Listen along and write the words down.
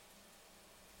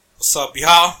What's up,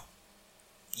 y'all?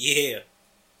 Yeah.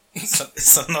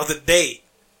 It's another day,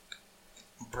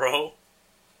 bro.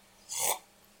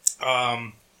 Yeah,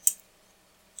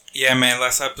 man,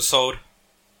 last episode,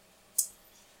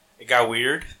 it got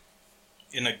weird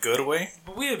in a good way.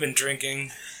 But we have been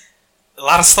drinking. A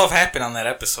lot of stuff happened on that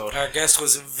episode. Our guest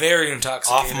was very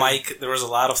intoxicated. Off mic, there was a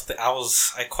lot of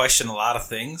I questioned a lot of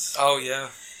things. Oh yeah.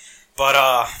 But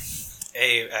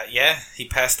yeah, he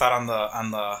passed out on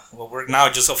the what we're now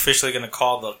just officially gonna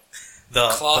call the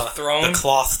cloth throne. The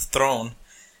cloth throne.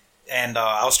 And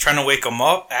I was trying to wake him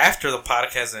up after the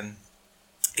podcast, and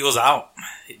he was out.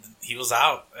 He was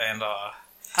out, and I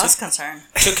was concerned.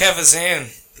 Took half a Xan.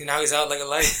 Now he's out like a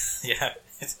light. Yeah.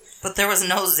 But there was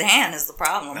no Xan is the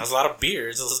problem. There was a lot of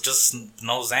beers. It was just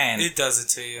no Xan. It does it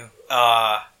to you.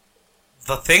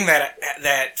 The thing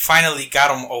that finally got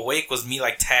him awake was me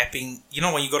like tapping. You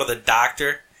know when you go to the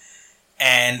doctor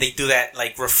and they do that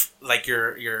like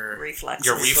your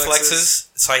reflexes.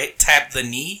 So I tapped the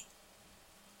knee,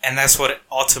 and that's what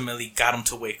ultimately got him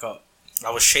to wake up.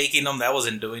 I was shaking him. That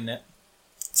wasn't doing it.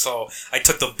 So I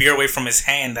took the beer away from his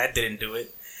hand. That didn't do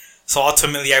it. So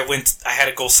ultimately I had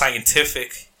to go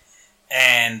scientific.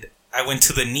 And I went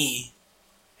to the knee,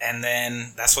 and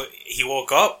then that's what he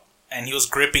woke up, and he was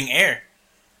gripping air.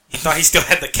 He thought he still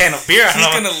had the can of beer. He's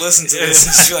gonna listen to this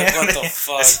and be like, "What the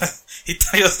fuck?" He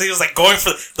was like going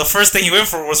for the first thing he went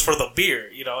for was for the beer,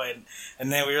 you know.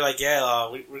 And then we were like, "Yeah,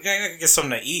 we gotta get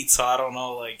something to eat." So I don't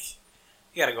know, like,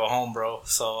 you gotta go home, bro.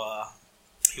 So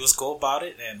he was cool about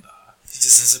it, and he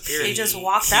just disappeared. He just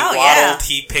walked out.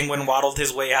 He penguin waddled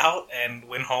his way out and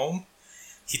went home.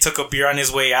 He took a beer on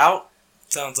his way out.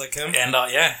 Sounds like him. And that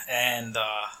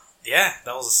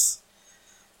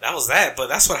was that. But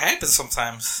that's what happens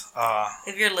sometimes.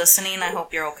 If you're listening, I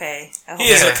hope you're okay. I hope he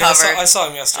is you're okay. I saw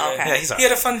him yesterday. Okay. Yeah, he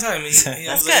had a fun time. That's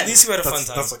good. At least he had a fun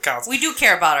time. That's what counts. We do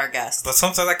care about our guests. But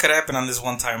sometimes that could happen on this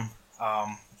one time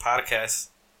podcast.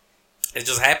 It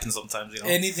just happens sometimes, you know.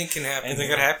 Anything can happen. Anything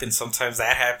could happen. Sometimes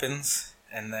that happens,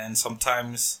 and then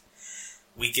sometimes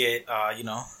we get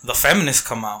the feminists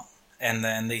come out, and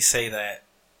then they say that,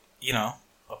 you know,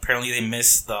 apparently they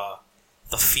missed the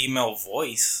female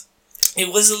voice.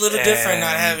 It was a little different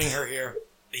not having her here.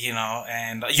 You know,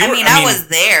 and I was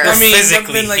there.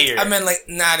 Physically here. I meant like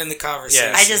not in the conversation.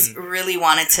 Yes. I just really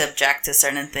wanted to object to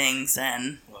certain things,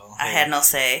 and I had no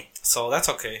say. So that's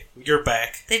okay. You're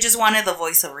back. They just wanted the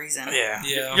voice of reason. Yeah.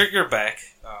 You're back.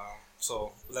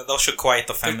 So that should quiet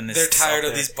the feminists. They're tired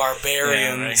of these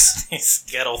barbarians. Yeah, right. These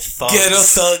ghetto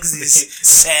thugs. These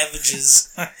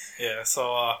savages. Yeah,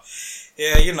 so,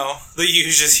 yeah, you know, the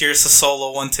usuals here. It's a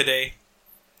solo one today.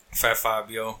 Fat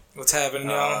Fabio. What's happening,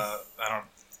 y'all?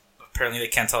 Apparently they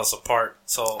can't tell us apart.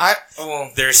 So,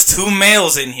 there's two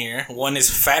males in here. One is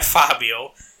Fat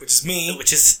Fabio. Which is me.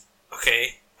 Which is,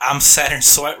 okay, I'm Saturn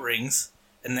Sweat Rings.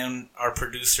 And then our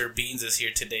producer Beans is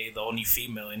here today, the only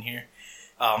female in here.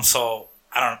 So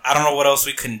I don't know what else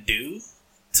we can do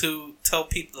to tell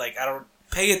people. Like, I don't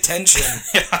pay attention.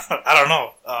 I don't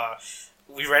know.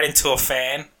 We ran into a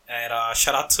fan at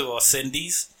shout out to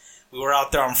Cindy's. We were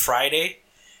out there on Friday,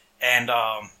 and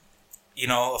you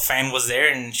know, a fan was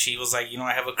there, and she was like, you know,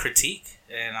 I have a critique,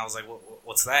 and I was like,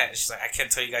 what's that? And she's like, I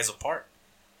can't tell you guys apart,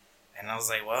 and I was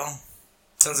like, well,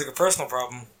 sounds like a personal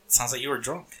problem. Sounds like you were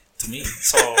drunk to me.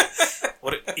 So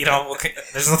what, you know,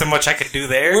 there's nothing much I could do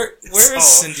there. Where is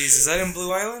Cindy's? Is that in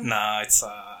Blue Island? Nah, it's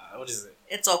what is it?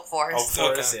 It's Oak Forest.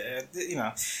 Oak Forest, okay. Yeah. You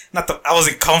know, I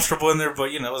wasn't comfortable in there,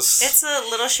 but you know, it's a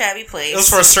little shabby place. It was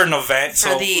for a certain event,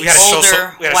 for the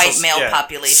older white male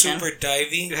population. Super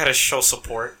divey. We had to show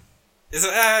support. It's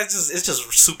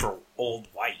just super old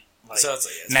white. Like, so it's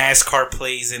NASCAR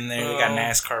plays in there. We got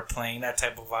NASCAR playing, that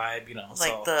type of vibe, you know.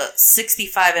 Like the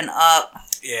 65 and up.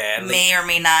 Yeah. May or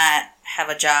may not have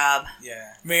a job.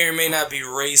 Yeah. May or may not be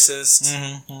racist.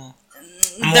 Mm-hmm.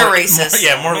 They're racist.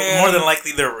 More than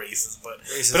likely they're racist. But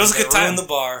it was a good time. In the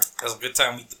bar. It was a good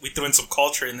time. We threw in some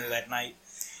culture in there that night.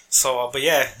 So, but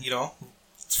yeah, you know,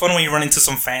 it's fun when you run into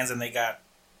some fans and they got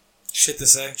shit to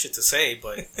say.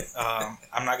 But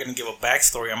I'm not gonna give a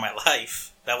backstory on my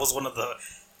life. That was one of the.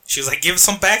 She was like, give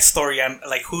some backstory on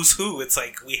like who's who. It's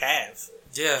like we have.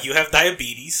 Yeah. You have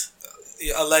diabetes.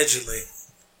 Allegedly.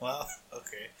 Well,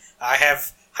 okay. I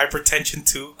have hypertension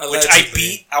too, allegedly. Which I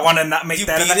beat. I want to not make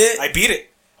that. I beat it.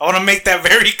 I want to make that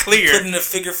very clear. You put in a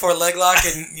figure 4 leg lock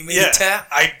and you made a tap.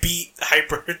 I beat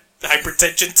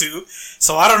hypertension too.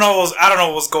 So I don't know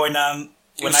what was going on.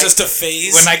 It was just a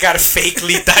phase. When I got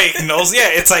fakely diagnosed. Yeah,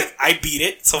 it's like I beat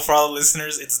it. So for all the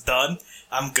listeners, it's done.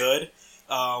 I'm good.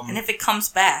 And if it comes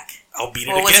back, I'll beat it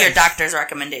again. What was your doctor's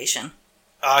recommendation?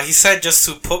 He said just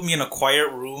to put me in a quiet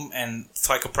room and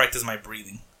so I could practice my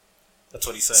breathing. That's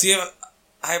what he said. So you have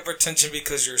hypertension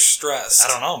because you're stressed. I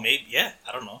don't know. Maybe. Yeah.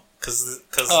 I don't know. Because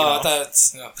I thought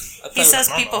it's... No. He says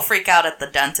people freak out at the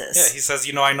dentist. Yeah, he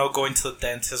says, I know going to the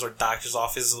dentist or doctor's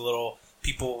office is a little...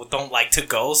 People don't like to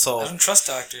go, so... I don't trust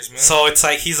doctors, man. So it's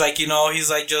like, he's like,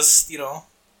 just,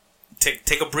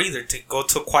 take a breather. Go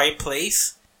to a quiet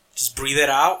place. Just breathe it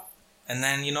out. And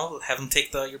then, have him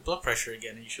take your blood pressure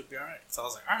again, and you should be alright. So I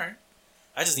was like, alright.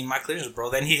 I just need my clearance, bro.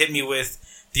 Then he hit me with,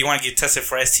 do you want to get tested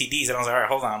for STDs? And I was like, alright,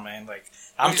 hold on, man. Like,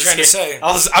 I'm just trying to say?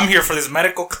 I'm here for this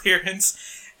medical clearance.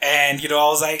 And, I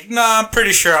was like, nah, I'm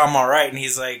pretty sure I'm alright. And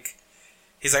he's like,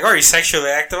 are you sexually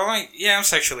active? I'm like, yeah, I'm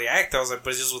sexually active. I was like,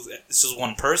 but it's just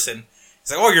one person.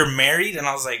 He's like, oh, you're married? And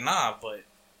I was like, nah, but,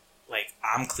 like,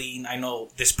 I'm clean. I know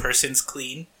this person's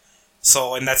clean.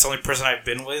 So, and that's the only person I've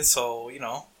been with. So,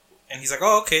 And he's like,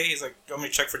 oh, okay. He's like, you want me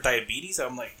to check for diabetes?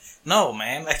 I'm like, no,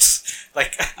 man. That's,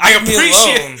 like, I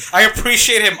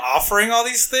appreciate him offering all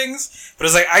these things. But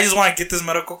it's like, I just want to get this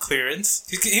medical clearance.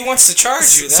 He wants to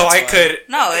charge you. So I could...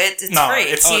 No, it's free.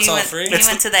 It's all free? He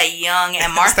went to that Young at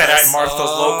Martha's. It's that at Martha's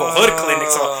local hood clinic.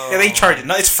 So, yeah, they charge it.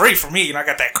 No, it's free for me. I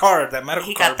got that card, that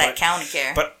medical card. He got that county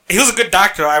care. But he was a good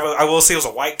doctor. I will say he was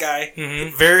a white guy.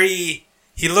 Mm-hmm.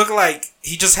 He looked like...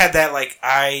 He just had that, like,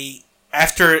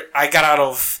 after I got out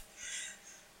of...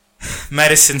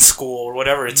 medicine school or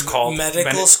whatever it's called.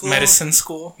 Medical school? Medicine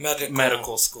school?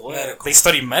 Medical school. Medical. They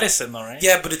study medicine though, right?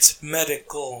 Yeah, but it's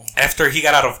medical. After he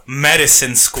got out of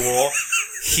medicine school,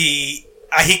 he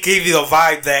gave you the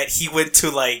vibe that he went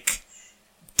to like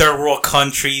third world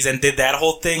countries and did that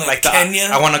whole thing. Like Kenya?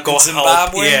 I want to go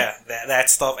Zimbabwe? help. Yeah,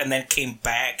 that stuff. And then came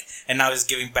back. And now he's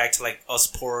giving back to like us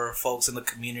poor folks in the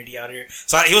community out here.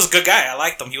 So he was a good guy. I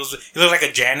liked him. He looked like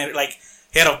a janitor. Like,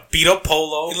 he had a beat-up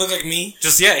polo. He looked like me?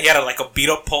 He had a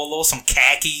beat-up polo, some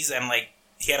khakis, and, like,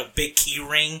 he had a big key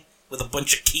ring with a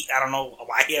bunch of key... I don't know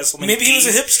why he has so many keys. Maybe he was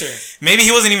a hipster. Maybe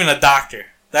he wasn't even a doctor.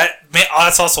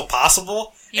 That's also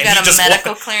possible. You got a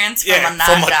medical clearance from a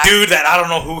non-doctor. From a dude that I don't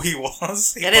know who he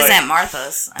was. It is Aunt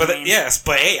Martha's. But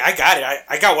hey, I got it.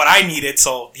 I got what I needed,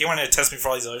 so he wanted to test me for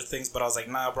all these other things, but I was like,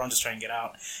 nah, bro, I'm just trying to get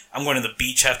out. I'm going to the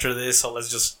beach after this, so let's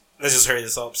just hurry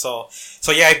this up. So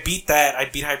yeah, I beat that. I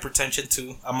beat hypertension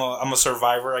too. I'm a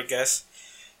survivor, I guess.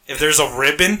 If there's a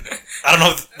ribbon, I don't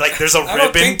know. Like, there's a ribbon. I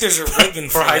don't think there's a ribbon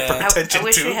for hypertension too. I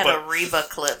wish we had a Reba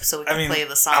clip so we could play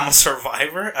the song. I'm a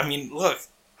survivor. I mean, look,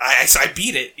 I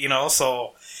beat it.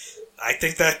 So I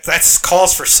think that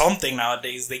calls for something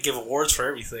nowadays. They give awards for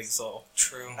everything. So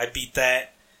true. I beat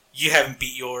that. You haven't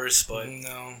beat yours, but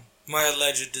no, my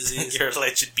alleged disease. Your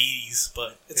alleged bees,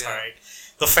 but it's alright.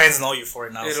 The fans know you for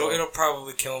it now. It'll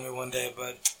probably kill me one day,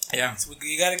 but yeah,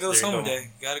 you gotta go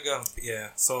someday. You gotta go. Yeah,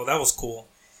 so that was cool,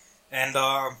 and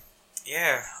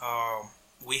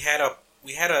we had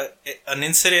an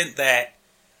incident that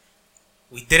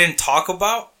we didn't talk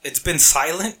about. It's been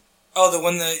silent. Oh, the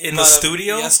one that in the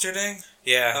studio yesterday.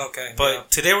 Yeah. Okay.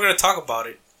 But today we're gonna talk about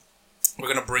it. We're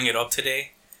gonna bring it up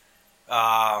today.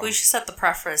 We should set the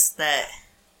preface that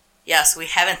yes, we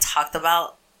haven't talked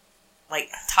about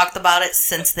it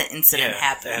since the incident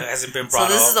happened. It hasn't been brought up.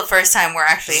 So this is the first time we're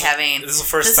actually having... This is the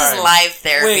first time. This is live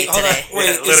therapy today.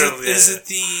 Is it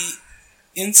the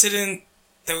incident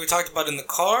that we talked about in the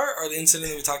car or the incident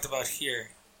that we talked about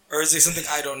here? Or is there something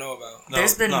I don't know about?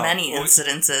 There's been many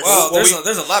incidences. Well,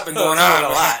 there's a lot been going on. A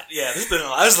lot. Yeah, there's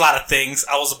a lot of things.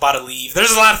 I was about to leave.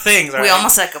 There's a lot of things. We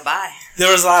almost said goodbye.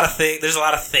 There's a lot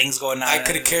of things going on. I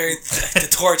could have carried the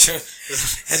torch.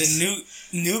 Had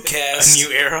a new cast. A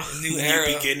new era. A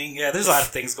new beginning. Yeah, there's a lot of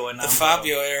things going on. The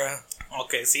Fabio era.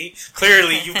 Okay, see?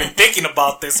 Clearly, you've been thinking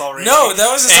about this already. No,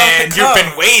 that was just and you've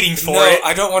been waiting for it.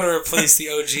 I don't want to replace the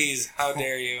OGs. How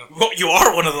dare you? Well, you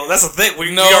are one of those. That's the thing.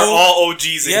 We are all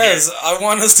OGs in here. Yes, I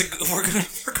want us to...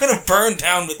 We're gonna burn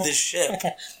down with this ship.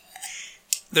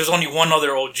 There's only one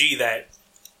other OG that,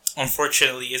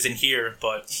 unfortunately, isn't here,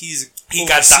 but he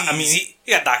got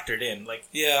doctored in. Like,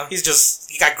 yeah, he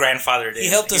got grandfathered in. He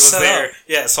helped us set up.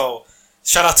 Yeah, so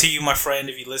shout out to you, my friend,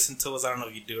 if you listen to us. I don't know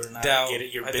if you do or not. I get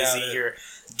it. You're busy. You're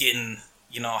getting,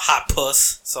 hot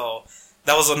puss. So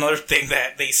that was another thing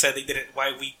that they said they didn't.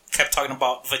 Why we kept talking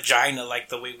about vagina like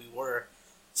the way we were.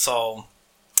 So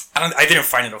I didn't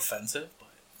find it offensive, but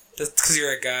that's because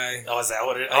you're a guy. Oh, is that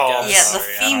what it? The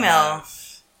female.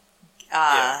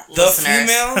 The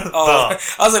female? Oh,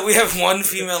 I was like, we have one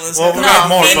female listener. Well, we got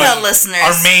more, female listeners.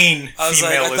 Our main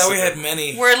female I thought we had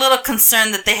many. We're a little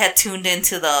concerned that they had tuned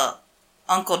into the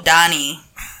Uncle Donnie,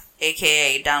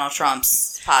 a.k.a. Donald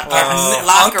Trump's podcast.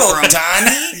 Locker Uncle Room.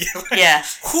 Donnie? Yeah.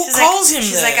 Who calls him that?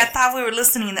 She's like, I thought we were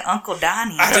listening to Uncle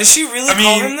Donnie. Did she really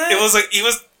call him that? It was like, he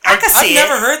was... I've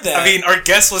never heard that. I mean, our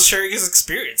guest was sharing his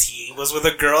experience. He was with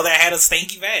a girl that had a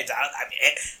stanky vag.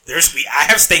 I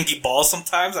have stanky balls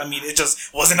sometimes. I mean, it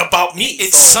just wasn't about me.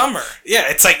 It's summer. Yeah,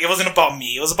 it's like it wasn't about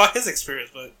me. It was about his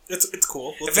experience. But it's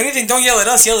cool. If anything, don't yell at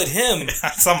us. Yell at him.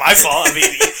 It's not my fault. I mean,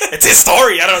 it's his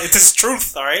story. It's his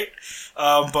truth. All right.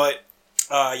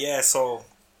 Yeah. So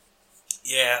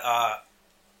yeah.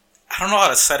 I don't know how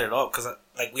to set it up because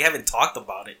we haven't talked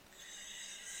about it.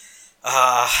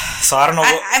 So I don't know.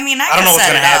 I don't know what's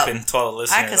gonna happen to all the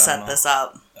listeners. I could set this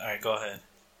up. All right, go ahead.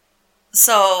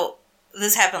 So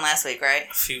this happened last week, right?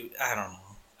 I don't know.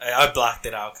 I blocked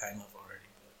it out kind of already.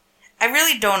 I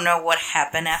really don't know what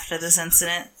happened after this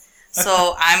incident,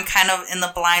 so I'm kind of in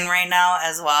the blind right now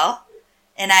as well.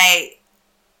 And I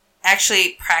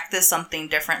actually practiced something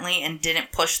differently and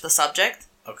didn't push the subject.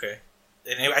 Okay,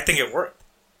 and I think it worked.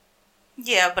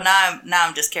 Yeah, but now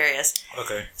I'm just curious.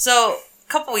 Okay. So a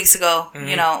couple weeks ago,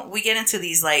 we get into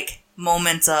these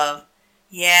moments of,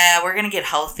 yeah, we're gonna get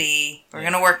healthy, we're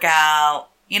gonna work out.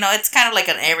 It's kind of like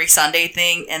an every Sunday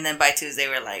thing, and then by Tuesday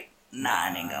we're like, nah,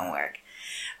 it ain't gonna work.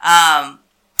 But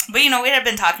we had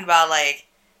been talking about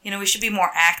we should be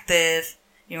more active.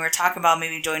 We're talking about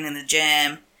maybe joining the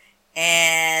gym,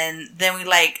 and then we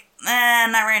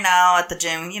not right now at the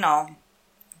gym.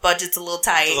 Budget's a little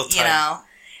tight,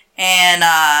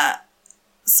 and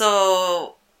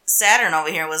so Saturn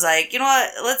over here was like, you know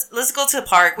what, let's go to the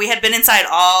park. We had been inside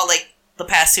all the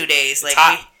past 2 days.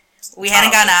 We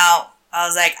hadn't gone out. I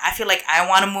was like, I feel like I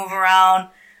want to move around.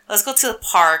 Let's go to the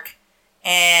park.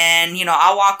 And,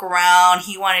 I'll walk around.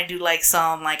 He wanted to do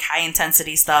some high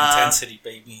intensity stuff. Intensity,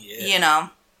 baby. Yeah.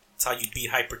 That's how you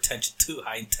beat hypertension too.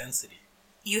 High intensity.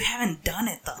 You haven't done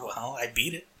it though. Well, I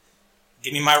beat it.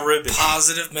 Give me my ribbon.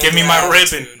 Positive. Give me my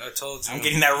ribbon. I told you. I'm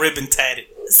getting that ribbon tatted.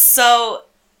 So,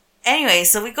 anyway,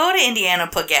 we go to Indiana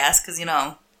to put gas because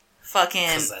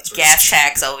fucking gas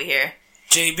tax over here.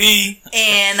 JB.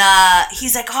 And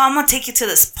he's like, oh, I'm going to take you to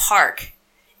this park.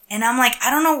 And I'm like, I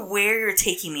don't know where you're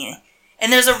taking me.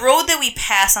 And there's a road that we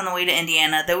pass on the way to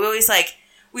Indiana that we always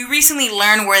we recently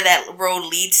learned where that road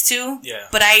leads to. Yeah.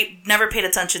 But I never paid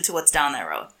attention to what's down that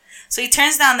road. So he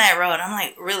turns down that road. I'm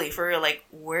like, really? For real?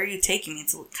 Where are you taking me?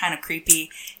 It's kind of creepy.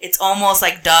 It's almost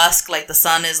dusk. The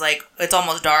sun is it's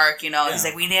almost dark, Yeah. He's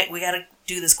like, we got to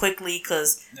do this quickly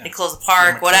because they close the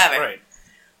park, whatever. Right.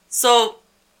 So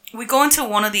we go into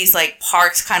one of these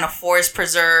parks, kind of forest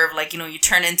preserve. You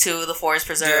turn into the forest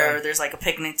preserve. Yeah. There's a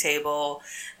picnic table.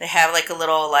 They have a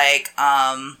little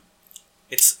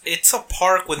It's a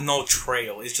park with no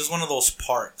trail. It's just one of those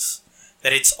parks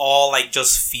that it's all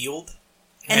just field.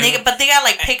 And they got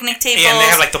picnic tables. Yeah, and they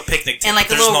have the picnic table. And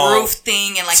a little roof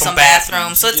thing and some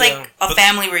bathrooms. So it's a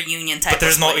family reunion type. But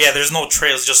there's there's no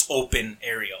trails, just open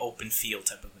area, open field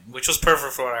type of thing, which was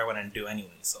perfect for what I wanted to do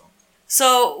anyway.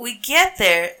 So we get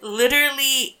there,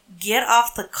 literally get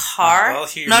off the car.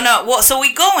 So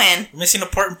we go in. You're missing an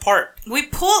important part. We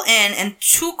pull in, and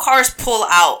 2 cars pull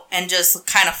out and just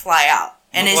kind of fly out,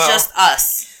 and it's just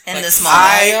us in this moment.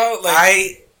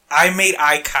 I made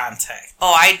eye contact.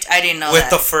 Oh, I didn't know with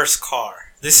the first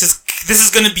car. This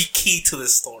is going to be key to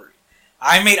this story.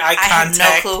 I made eye contact. I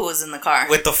had no clue who was in the car.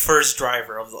 With the first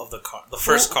driver of the car. The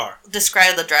first car.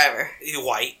 Describe the driver.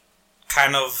 White.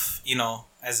 Kind of,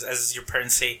 as your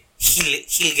parents say,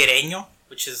 jilguereño,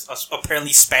 which is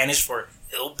apparently Spanish for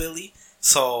hillbilly.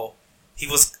 So he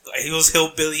was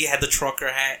hillbilly, had the trucker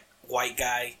hat, white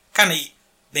guy, kind of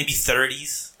maybe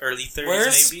 30s, early 30s.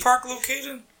 Where's the park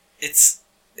located? It's.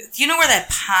 Do you know where that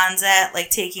pond's at?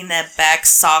 Taking that back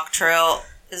Sauk Trail.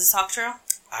 Is it Sauk Trail?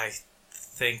 I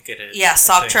think it is. Yeah,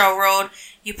 Sauk Trail Road.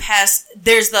 You pass.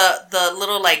 There's the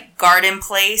little garden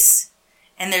place.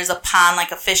 And there's a pond,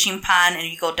 a fishing pond, and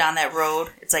you go down that road.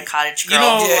 It's Cottage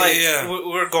Grove.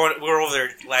 We're over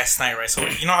there last night, right? So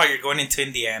you know how you're going into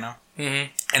Indiana, and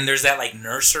there's that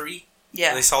nursery.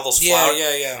 Yeah, they saw those flowers.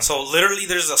 Yeah. So literally,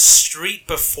 there's a street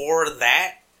before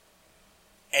that,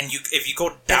 and if you go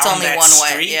down it's only that one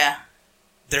street, way. Yeah,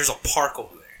 there's a park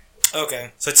over there.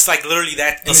 Okay, so it's literally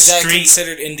that. Is that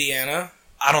considered Indiana?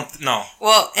 I don't know.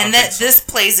 Well, and this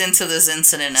plays into this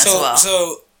incident as well.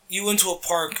 So you went to a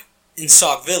park in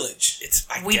Sauk Village.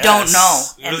 We don't know.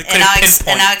 And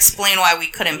I'll explain why we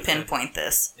couldn't pinpoint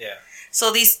this. Yeah.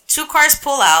 So these 2 cars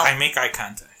pull out. I make eye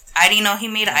contact. I didn't know he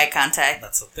made eye contact.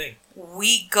 That's the thing.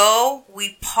 We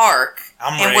park,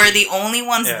 and we're the only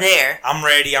ones there. I'm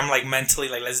ready. I'm mentally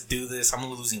let's do this. I'm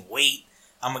losing weight.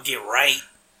 I'm going to get right.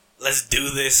 Let's do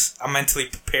this. I'm mentally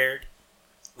prepared.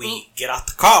 We get out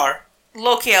the car.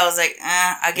 Low-key, I was like,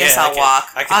 I guess I'll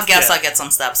walk. I'll get some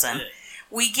steps in. Yeah.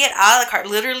 We get out of the car,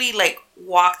 literally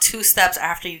walk 2 steps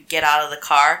after you get out of the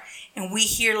car, and we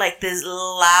hear like this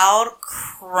loud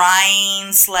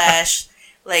crying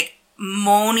 / like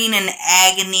moaning in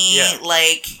agony,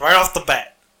 like right off the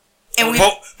bat. And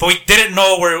but we didn't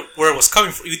know where it was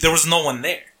coming from. There was no one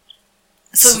there.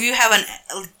 So you have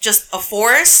just a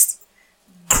forest,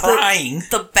 crying,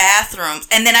 the bathrooms,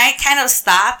 and then I kind of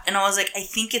stopped and I was like, I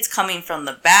think it's coming from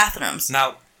the bathrooms.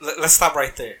 Now let's stop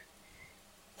right there.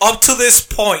 Up to this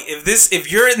point,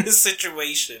 if you're in this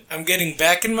situation, I'm getting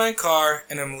back in my car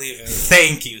and I'm leaving.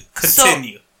 Thank you.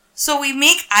 Continue. So we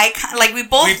make eye contact, like we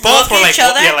both look at each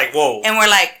other. Yeah, like whoa. And we're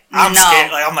like, I'm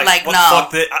scared. Like I'm like no.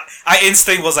 Fuck this. I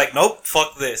instantly was like, nope,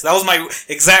 fuck this. That was my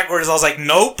exact words. I was like,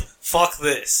 nope, fuck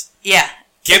this. Yeah.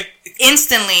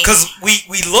 Instantly. Because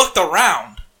we looked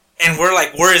around and we're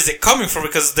like, where is it coming from?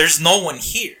 Because there's no one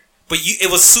here. But it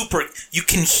was super. You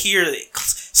can hear it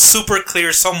super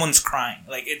clear. Someone's crying.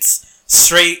 Like it's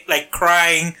straight like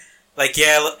crying. Like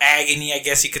agony, I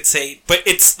guess you could say. But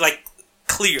it's like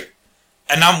clear.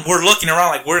 And we're looking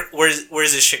around like where is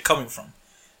this shit coming from?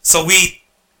 So we're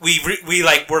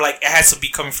like it has to be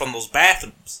coming from those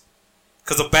bathrooms,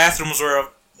 because the bathrooms were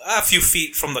a few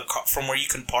feet from from where you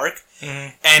can park,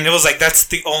 and it was like that's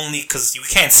the only, because you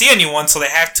can't see anyone, so they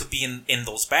have to be in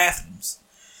those bathrooms.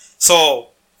 So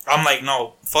I'm like,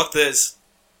 no, fuck this,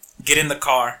 get in the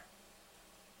car.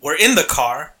 We're in the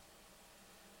car,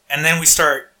 and then we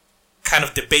start kind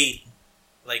of debating,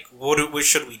 like what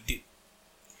should we do?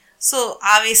 So,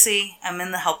 obviously, I'm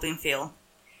in the helping field.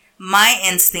 My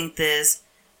instinct is,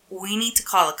 we need to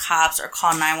call the cops or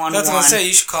call 911. That's what I'm saying,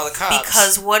 you should call the cops.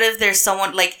 Because what if there's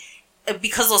someone, like,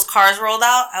 because those cars rolled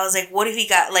out, I was like, what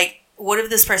if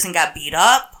this person got beat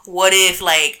up? What if,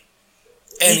 like,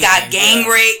 he got gang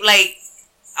raped? Like,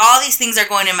 all these things are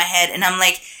going in my head. And I'm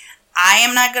like, I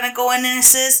am not going to go in and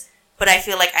assist, but I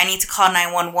feel like I need to call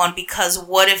 911, because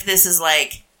what if this is,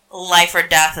 like, life or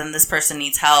death and this person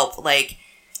needs help? Like,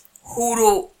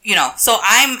 so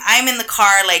I'm in the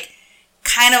car, like,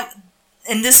 kind of,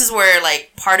 and this is where,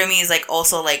 like, part of me is, like,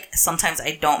 also, like, sometimes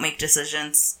I don't make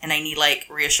decisions, and I need, like,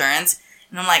 reassurance,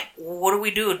 and I'm like, what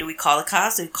do? Do we call the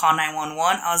cops? Do we call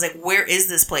 911? I was like, where is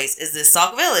this place? Is this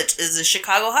Sauk Village? Is this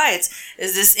Chicago Heights?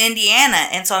 Is this Indiana?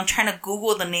 And so I'm trying to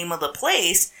Google the name of the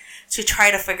place to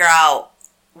try to figure out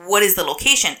what is the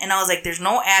location, and I was like, there's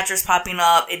no address popping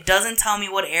up, it doesn't tell me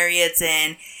what area it's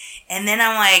in, and then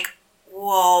I'm like,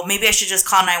 well, maybe I should just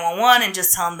call 911 and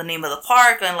just tell them the name of the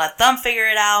park and let them figure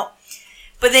it out.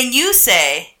 But then you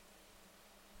say,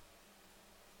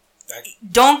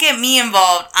 don't get me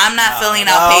involved. I'm not filling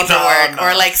out paperwork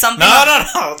or like something.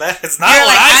 No. That is not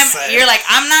what I said. You're like,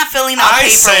 I'm not filling out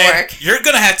paperwork. Said, you're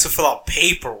going to have to fill out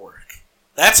paperwork.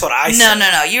 That's what I said.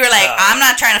 No. You were like, I'm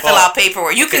not trying to fill out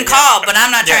paperwork. You can call, but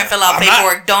I'm not trying to fill out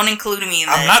paperwork. Don't include me in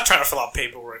that. I'm not trying to fill out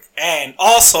paperwork. And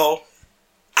also,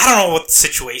 I don't know what the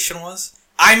situation was.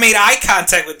 I made eye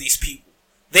contact with these people.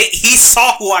 He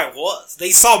saw who I was.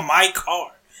 They saw my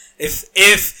car. If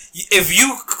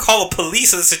you call the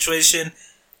police in the situation,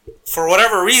 for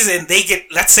whatever reason,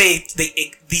 let's say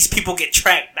these people get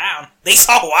tracked down. They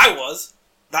saw who I was.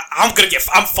 I'm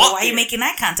fucked. Why are you making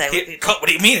eye contact with people? What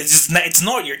do you mean? It's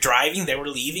no. You're driving. They were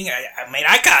leaving. I made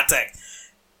eye contact.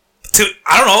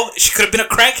 I don't know. She could have been a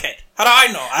crackhead. How do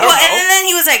I know? I don't know. And then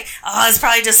he was like, "Oh, it's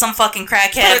probably just some fucking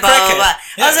crackhead." Blah, blah, blah.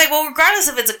 Yeah. I was like, "Well, regardless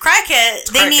if it's a crackhead,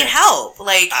 they need help."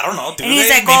 Like, I don't know. And he's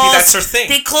like, "Maybe that's her thing."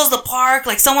 They closed the park.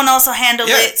 Like, someone else will handle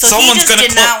it. So he just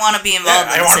did not want to be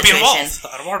involved in the situation.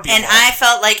 I don't want to be involved. And I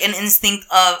felt like an instinct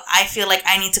of, I feel like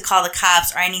I need to call the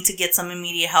cops or I need to get some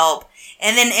immediate help.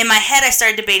 And then in my head, I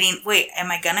started debating, wait, am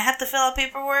I going to have to fill out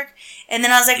paperwork? And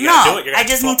then I was like, no, I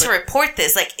just need to report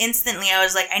this. Like, instantly, I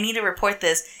was like, I need to report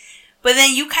this. But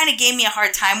then you kind of gave me a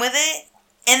hard time with it.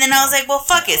 And then I was like, well,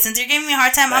 fuck it. Since you're giving me a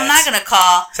hard time, I'm not going to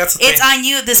call. It's on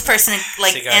you. This person,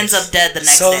 like, ends up dead the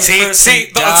next day.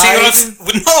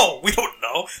 No, we don't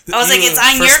know. I was like, it's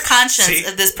on your conscience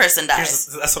if this person dies.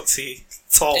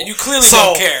 And you clearly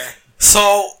don't care.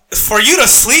 So, for you to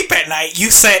sleep at night,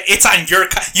 you said it's on your...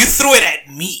 You threw it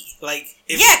at me. Like,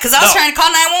 because I was trying to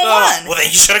call 911. Well, then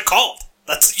you should have called.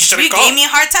 You gave me a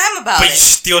hard time about it. But you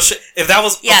still should... If that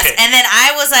was... Yes, okay. And then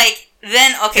I was like...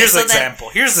 Here's an example.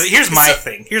 Here's my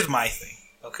thing. Here's my thing.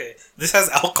 Okay? This has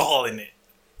alcohol in it.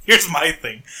 Here's my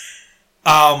thing.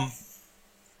 I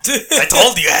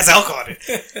told you it has alcohol in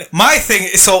it. My thing...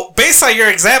 So, based on your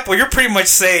example, you're pretty much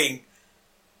saying...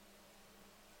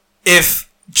 If...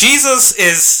 Jesus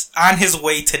is on his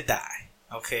way to die,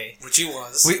 okay? Which he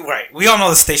was. We all know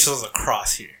the station was a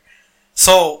cross here.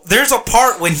 So, there's a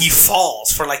part when he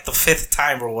falls for like the 5th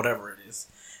time or whatever it is.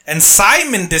 And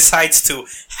Simon decides to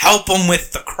help him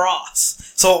with the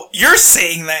cross. So, you're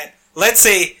saying that let's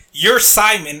say you're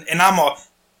Simon and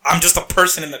I'm just a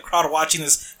person in the crowd watching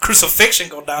this crucifixion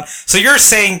go down. So you're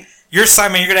saying, you're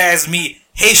Simon, you're going to ask me,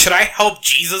 hey, should I help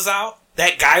Jesus out?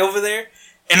 That guy over there?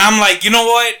 And I'm like, you know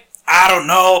what? I don't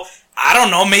know.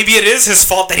 Maybe it is his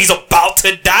fault that he's about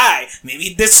to die. Maybe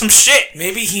he did some shit.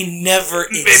 Maybe he never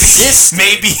existed.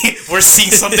 Maybe we're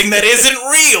seeing something that isn't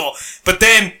real. But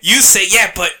then you say,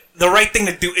 yeah, but the right thing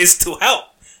to do is to help.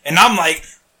 And I'm like,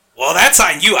 well, that's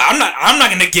on you. I'm not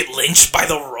going to get lynched by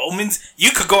the Romans.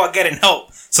 You could go out and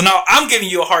help. So now I'm giving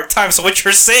you a hard time. So what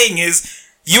you're saying is,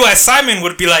 you as Simon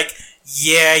would be like,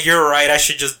 yeah, you're right. I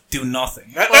should just do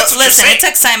nothing. That's what listen, it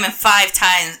took Simon 5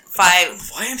 times.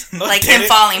 What? No, like him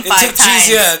falling 5 times.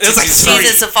 It was like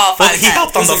Jesus to fall 5 times. He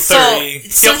helped on the third.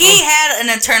 So he had an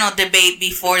internal debate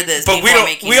before this. But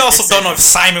we also don't know if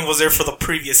Simon was there for the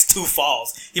previous 2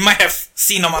 falls. He might have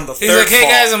seen him on the third fall. He's like, hey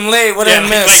guys, I'm late. What did I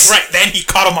miss? Right. Then he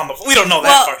caught him on the... We don't know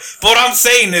that part. But what I'm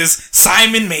saying is,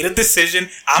 Simon made a decision.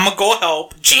 I'm going to go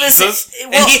help Jesus.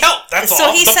 And he helped. That's all.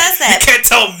 So he says that. You can't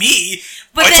tell me...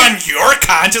 But it's on your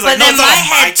conscience. But then my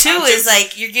head too is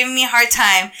like, you're giving me a hard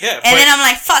time. Yeah, and then I'm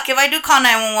like, fuck, if I do call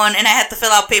 911 and I have to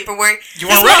fill out paperwork, this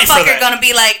motherfucker gonna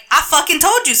be like, I fucking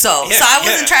told you so. Yeah, so I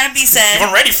wasn't trying to be said.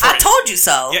 You weren't ready for it. I told you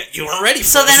so. Yeah, you weren't ready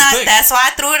for it. So then that's why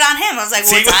I threw it on him. I was like,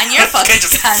 well, it's on your fucking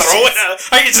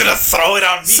conscience. I get you to throw it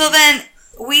on me. So then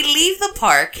we leave the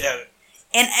park. Yeah.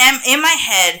 And in my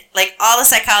head, like, all the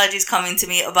psychology is coming to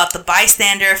me about the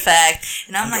bystander effect.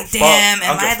 And I'm like, damn,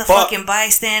 am I the fucking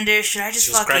bystander? Should I just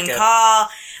fucking call?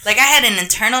 Like, I had an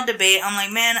internal debate. I'm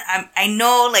like, man, I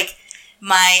know, like,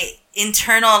 my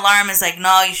internal alarm is like,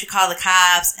 no, you should call the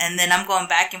cops. And then I'm going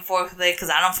back and forth with it because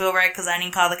I don't feel right because I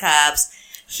didn't call the cops.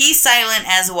 He's silent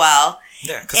as well.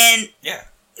 Yeah. And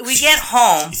we get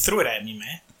home. You threw it at me,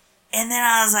 man. And then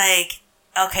I was like,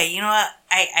 okay, you know what?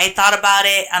 I thought about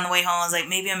it on the way home. I was like,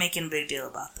 maybe I'm making a big deal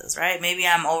about this, right? Maybe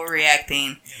I'm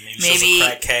overreacting.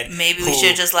 Yeah, maybe we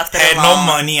should have just left it alone. Had no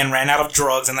money and ran out of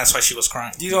drugs, and that's why she was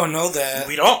crying. You don't know that.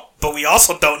 We don't. But we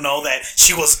also don't know that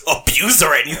she was abused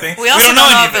or anything. We also don't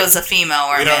know if it was a female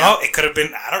or a male. We don't know. It could have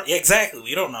been. Yeah, exactly.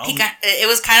 We don't know. It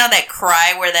was kind of that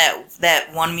cry where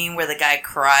that one meme where the guy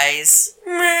cries.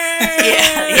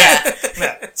 yeah.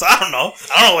 So I don't know.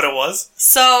 I don't know what it was.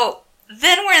 So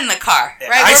then we're in the car,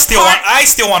 right? I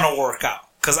still want to work out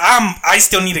because I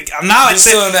still need to. Now You're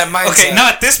still in that mindset. Okay, now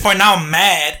at this point, now I'm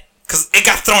mad because it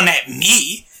got thrown at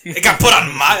me. It got put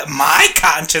on my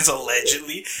conscience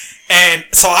allegedly, and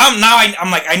so I'm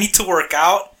like, I need to work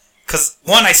out because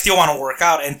 1, I still want to work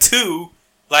out, and 2,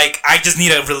 like, I just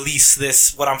need to release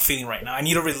this, what I'm feeling right now. I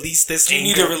need to release this anger.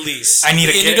 You need a release. I need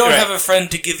to You don't have a friend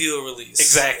to give you a release.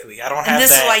 Exactly. I don't have that. And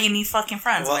this is why you need fucking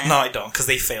friends, man. No, I don't, because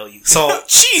they fail you. So,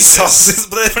 Jesus!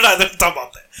 But we're not talking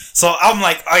about that. So, I'm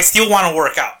like, I still want to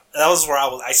work out. That was where I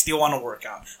was. I still want to work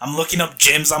out. I'm looking up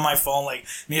gyms on my phone, like,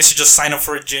 maybe I should just sign up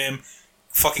for a gym,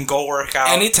 fucking go work out.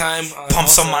 Anytime. Pump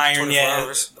some iron,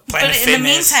 But in the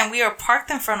meantime, we were parked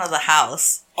in front of the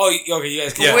house. Oh, okay, you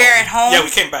guys came We're at home. Yeah, we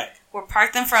came back. We're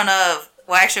parked in front of...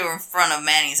 Well, actually, we're in front of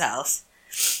Manny's house.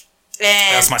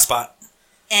 And that's my spot.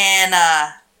 And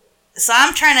so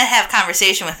I'm trying to have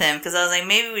conversation with him because I was like,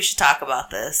 maybe we should talk about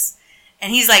this.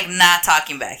 And he's like not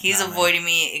talking back. He's avoiding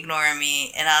me, ignoring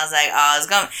me. And I was like, oh, it's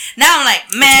going... Now I'm like,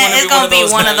 man, it's going to be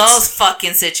one of those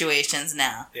fucking situations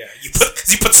now. Yeah, you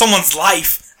put someone's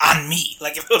life on me.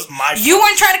 Like, if it was my fault. You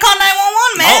weren't trying to call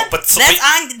 911, man. No, but...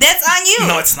 That's on you.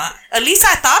 No, it's not. At least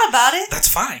I thought about it. That's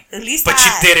fine. At least But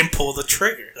you didn't pull the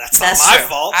trigger. That's not my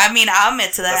fault. I mean, I'll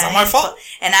admit to that. That's not my fault.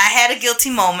 And I had a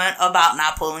guilty moment about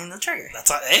not pulling the trigger.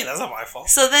 That's not my fault.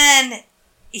 So then,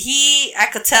 I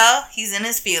could tell he's in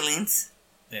his feelings.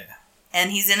 Yeah.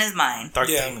 And he's in his mind. Dark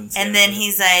demons. And then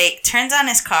he's like, turns on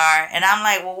his car, and I'm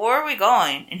like, well, where are we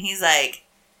going? And he's like,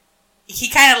 he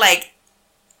kind of like,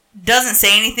 doesn't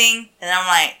say anything, and I'm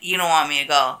like, you don't want me to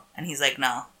go? And he's like,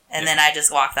 no. And then I just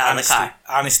walked out of the car.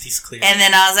 Honesty's clear. And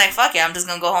then I was like, fuck it, I'm just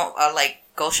gonna go home,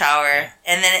 go shower. Yeah.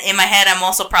 And then in my head, I'm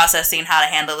also processing how to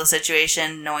handle the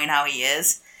situation, knowing how he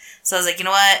is. So I was like, you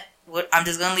know what? I'm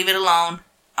just gonna leave it alone.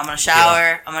 I'm gonna shower.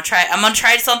 Yeah. I'm gonna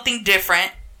try something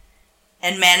different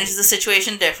and manage the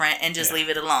situation different and just leave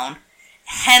it alone.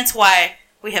 Hence why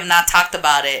we have not talked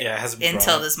about it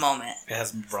until this moment. It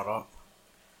hasn't been brought up.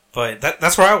 But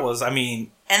that's where I was. I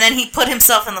mean... And then he put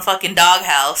himself in the fucking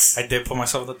doghouse. I did put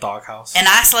myself in the doghouse. And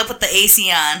I slept with the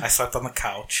AC on. I slept on the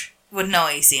couch. With no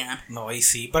AC on. No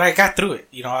AC. But I got through it.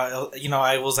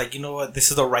 I was like, you know what?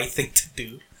 This is the right thing to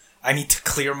do. I need to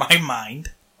clear my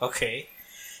mind. Okay.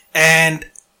 And...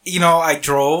 I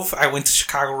drove. I went to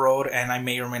Chicago Road, and I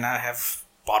may or may not have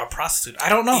bought a prostitute. I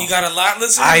don't know. You got a lot,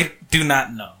 listener? I do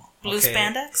not know. Blue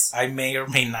spandex? I may or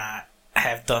may not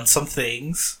have done some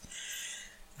things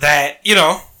that, you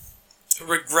know,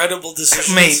 regrettable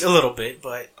decisions. Made a little bit,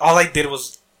 but all I did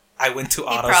was I went to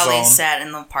AutoZone. He probably sat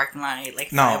in the parking lot and ate like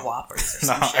 5 Whoppers.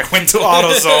 I went to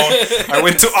AutoZone. I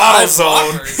went to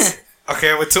AutoZone.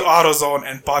 Okay, I went to AutoZone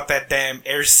and bought that damn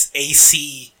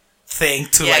AC thing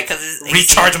to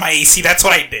recharge my AC. That's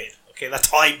what I did. Okay,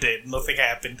 that's all I did. Nothing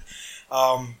happened.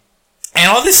 And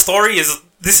all this story is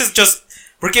just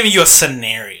we're giving you a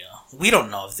scenario. We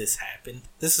don't know if this happened.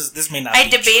 This may not. I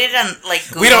debated on like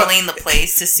Googling the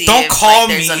place to see if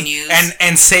there's a news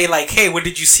and say like, hey, what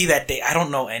did you see that day? I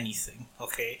don't know anything.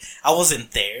 Okay, I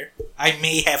wasn't there. I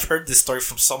may have heard this story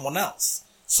from someone else.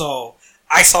 So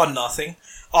I saw nothing.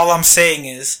 All I'm saying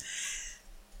is,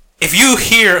 if you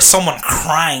hear someone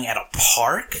crying at a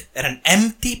park, at an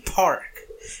empty park,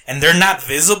 and they're not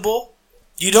visible,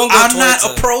 you don't. I'm not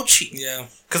approaching. Yeah.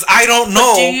 Because I don't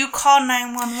know. But do you call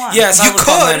 911? Yes, I would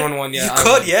call 911. Yeah, you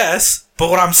could. Yes, but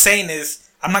what I'm saying is,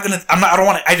 I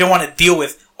don't want to deal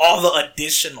with all the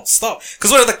additional stuff.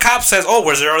 Because what if the cop says, "Oh,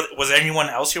 was there anyone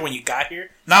else here when you got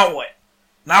here?" Now what?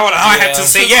 Now I have to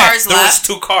say, there was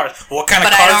 2 cars. Well, what kind of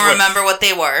cars? But I don't remember what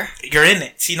they were. You're in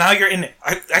it. See, now you're in it.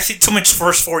 I see too much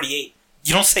first 48.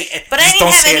 You don't say. But I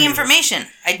didn't have any information.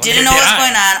 I didn't know what was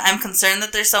going on. I'm concerned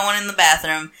that there's someone in the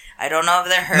bathroom. I don't know if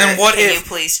they're hurt. Then Can you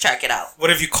please check it out? What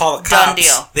if you call the cops? Done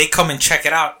deal. They come and check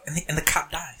it out, and the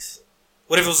cop dies.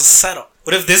 What if it was a setup?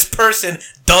 What if this person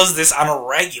does this on a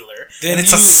regular, and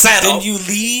it's a setup? Then you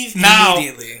leave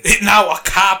immediately. Now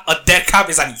a dead cop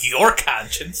is on your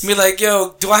conscience. Be like,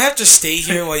 yo, do I have to stay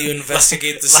here while you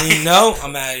investigate the scene? No,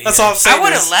 I'm out of here. That's all I'm saying. I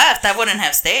would have left. I wouldn't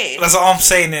have stayed. That's all I'm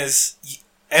saying is,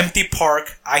 empty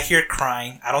park. I hear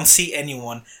crying. I don't see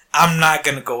anyone. I'm not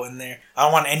gonna go in there. I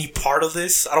don't want any part of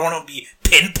this. I don't want to be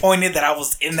pinpointed that I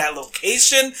was in that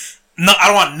location. No, I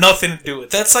don't want nothing to do with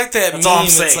it. That's like that meme.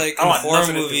 It's like in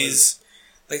horror movies.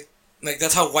 Like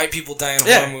that's how white people die in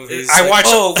horror movies. I watch.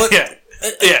 Oh, what?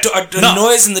 A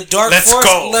noise in the dark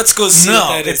forest. Let's go see what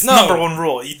that is. It's number 1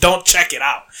 rule. You don't check it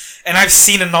out. And I've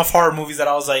seen enough horror movies that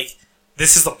I was like,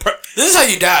 this is how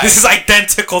you die. This is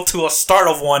identical to a start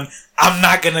of one. I'm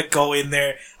not gonna go in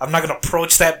there. I'm not gonna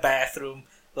approach that bathroom.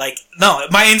 Like, no,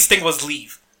 my instinct was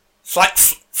leave.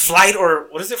 Flight or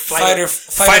what is it? Fight or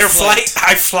flight.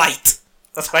 I flight.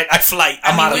 That's right. I flight.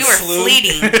 We were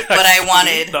fleeting, but I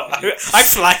wanted. No, I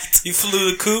flight. You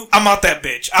flew the coop. I'm out that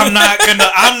bitch. I'm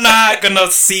not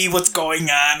gonna see what's going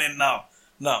on, and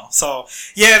no. So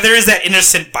yeah, there is that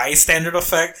innocent bystander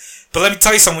effect. But let me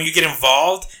tell you something: when you get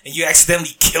involved and you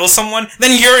accidentally kill someone,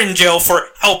 then you're in jail for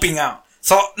helping out.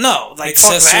 So no, like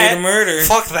accessory to murder.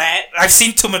 Fuck that. I've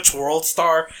seen too much World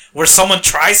Star where someone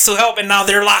tries to help and now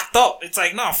they're locked up. It's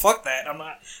like, no, fuck that.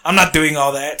 I'm not doing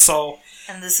all that. So.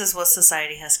 And this is what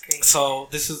society has created. So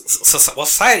this is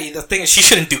society. The thing is, she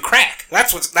shouldn't do crack.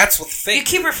 That's what the thing. You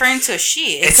keep referring to a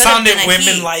she. It sounded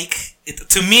women like.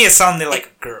 To me, it sounded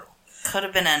like a girl. Could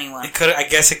have been anyone. It could. I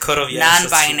guess it could have. Yeah,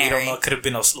 non-binary. You don't know. It could have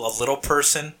been a little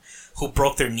person who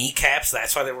broke their kneecaps.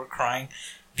 That's why they were crying.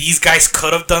 These guys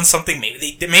could have done something. Maybe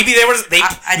they did. Maybe they were.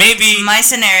 Maybe my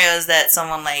scenario is that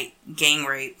someone like gang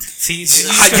raped. See,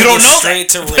 you don't know straight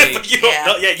to rape. But you don't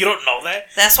know. Yeah, you don't know that.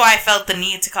 That's why I felt the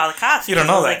need to call the cops. You don't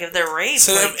know that. Like if they're raped.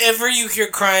 So if ever you hear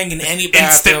crying in any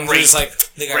bathroom, it's like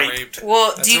they got raped.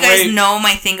 Well, do you guys know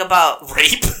my thing about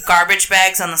rape? Garbage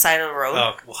bags on the side of the road.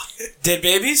 Oh, what? Dead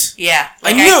babies? Yeah,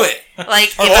 like I knew it.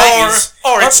 Like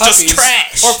or it's just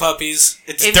trash or puppies.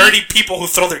 It's dirty people who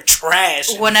throw their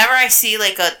trash. Whenever I see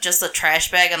like just a trash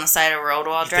bag on the side of the road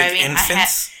while driving,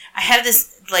 I have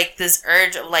this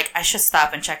urge of like I should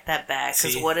stop and check that bag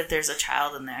because what if there's a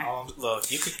child in there? Look,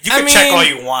 you could check all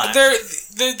you want. There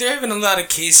have been a lot of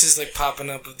cases like popping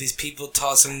up of these people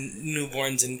tossing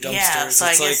newborns in dumpsters. Yeah, so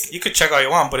it's like you could check all you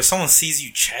want, but if someone sees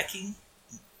you checking.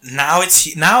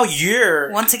 Now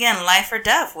you're once again life or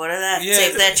death. What if that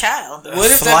save that child?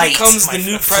 What if that becomes the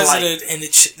new president and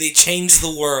they change the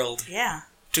world? Yeah,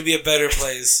 to be a better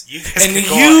place. You guys can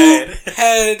go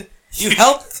ahead. You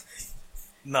helped.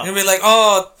 No, you'll be like,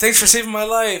 oh, thanks for saving my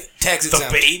life. Tax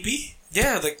exempt. The baby.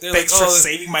 Yeah, like they're thanks for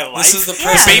saving my life. This is the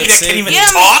president. Baby that can't even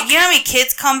talk. You know how many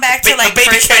kids come back to like baby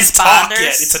first can't responders? Talk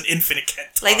yet. It's an infant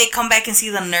can't talk. Like they come back and see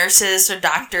the nurses or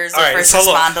doctors or first here's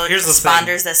the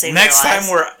responders that save their lives. Next time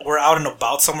we're out and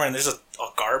about somewhere and there's a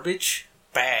garbage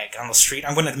bag on the street,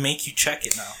 I'm gonna make you check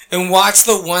it now. And watch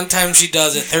the one time she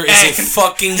does it. There is a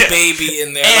fucking baby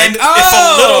in there. And like, if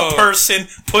a little person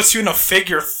puts you in a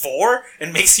figure 4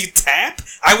 and makes you tap,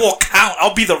 I will count.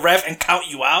 I'll be the ref and count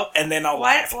you out, and then I'll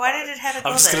laugh. Why did it have to go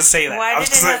there? I'm just gonna say that. Why did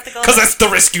it have to go there? Because that's the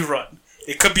risk you run.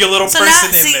 It could be a little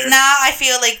person in there. Now I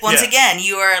feel like once again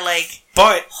you are like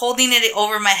holding it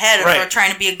over my head for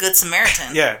trying to be a good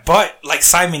Samaritan. Yeah, but like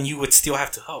Simon, you would still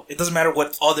have to help. It doesn't matter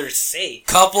what others say.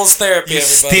 Couples therapy. You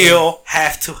still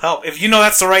have to help. If you know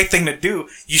that's the right thing to do,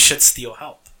 you should still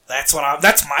help. That's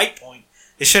my point.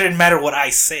 It shouldn't matter what I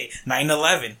say.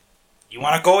 9/11. You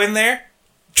want to go in there,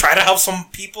 try to help some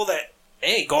people.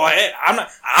 Hey, go ahead.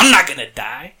 I'm not gonna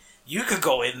die. You could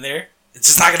go in there. It's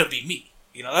just not gonna be me.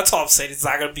 That's all I'm saying. It's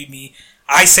not gonna be me.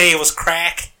 I say it was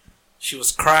crack. She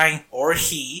was crying, or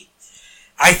he.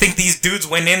 I think these dudes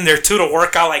went in there too to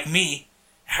work out like me.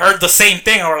 Heard the same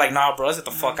thing, and were like, "Nah, bro, let's get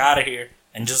the fuck out of here,"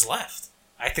 and just left.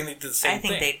 I think they did the same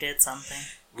thing. I think they did something.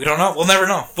 We don't know. We'll never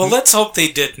know. Well, let's hope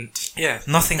they didn't. Yeah,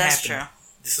 nothing That's happened. True.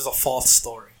 This is a false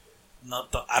story.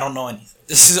 I don't know anything.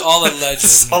 This is all alleged.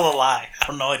 This is all a lie. I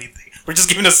don't know anything. We're just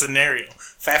giving a scenario.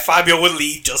 Fat Fabio would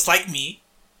leave just like me.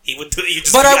 He would do it.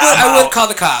 But I would call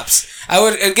the cops. I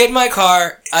would get in my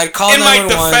car. I'd call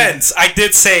 911. In my defense, I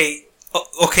did say,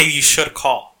 okay, you should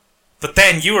call. But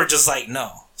then you were just like,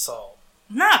 no. So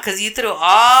no, because you gave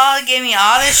me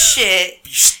all this shit.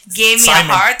 Gave me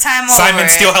Simon, a hard time over Simon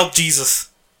still helped Jesus.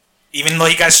 Even though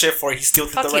he got shit for it, he still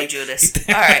did Fuck the right thing. Judas.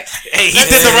 All right. Hey, he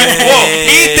did the right.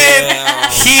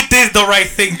 Whoa, he did the right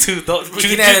thing too. We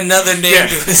can add another name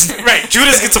to this. Right,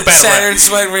 Judas gets a bad Saturn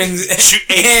sweat rings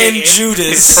and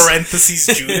Judas. In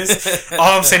parentheses, Judas.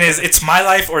 All I'm saying is, it's my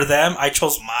life or them. I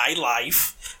chose my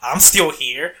life. I'm still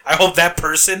here. I hope that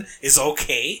person is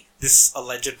okay. This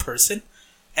alleged person,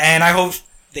 and I hope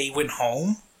they went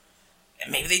home.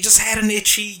 And maybe they just had an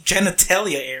itchy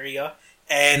genitalia area.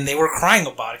 And they were crying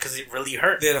about it because it really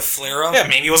hurt. They had a flare-up? Yeah,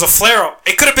 maybe it was a flare-up.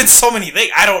 It could have been so many things.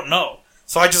 I don't know.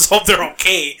 So I just hope they're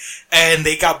okay. And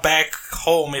they got back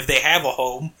home, if they have a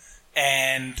home.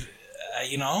 And, I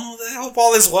hope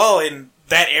all is well in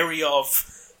that area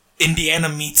of Indiana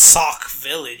meets Sauk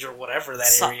Village or whatever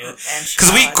that area.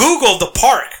 Because we Googled the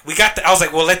park. I was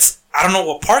like, well, I don't know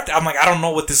what park. I'm like, I don't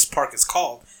know what this park is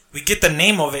called. We get the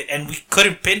name of it, and we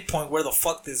couldn't pinpoint where the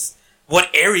fuck what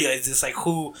area is this? Like,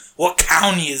 what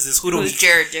county is this? Whose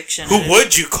jurisdiction? Who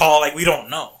would you call? Like, we don't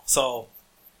know. So,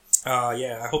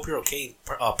 yeah, I hope you're okay,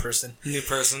 person. New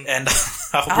person. And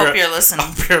I hope you're listening. I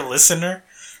hope you're a listener.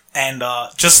 And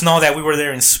just know that we were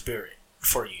there in spirit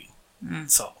for you.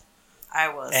 So.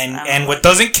 I was. And what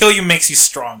doesn't kill you makes you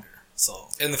stronger. So.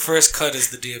 And the first cut is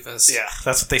the DFS. Yeah,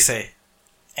 that's what they say.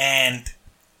 And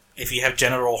if you have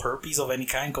genital herpes of any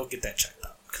kind, go get that checked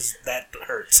out. Because that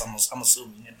hurts. I'm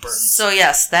assuming it burns. So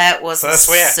yes, that was the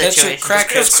situation. That's a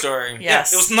crackhead story.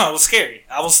 Yes. It was scary.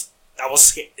 I was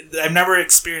scared. I've never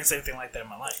experienced anything like that in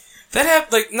my life. That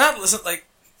happened,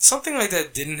 something like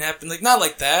that didn't happen. Like, not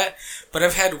like that, but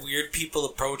I've had weird people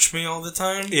approach me all the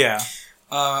time. Yeah.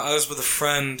 I was with a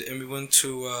friend, and we went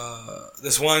to,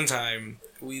 this one time,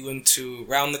 we went to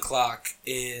Round the Clock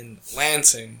in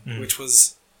Lansing, which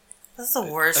was... That's the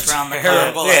worst Round the Clock.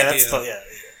 Terrible idea. Yeah.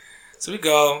 So we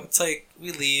go. It's like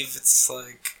we leave. It's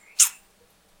like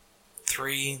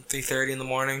 3:30 in the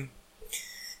morning,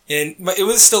 and it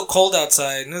was still cold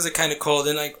outside. And it was kind of cold.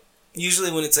 And like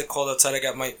usually when it's like cold outside, I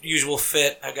got my usual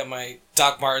fit. I got my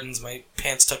Doc Martens, my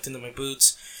pants tucked into my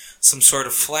boots, some sort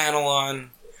of flannel on,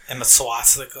 and a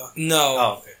swastika. No.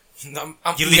 Oh,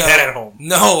 okay. You leave that at home?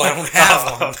 No, I don't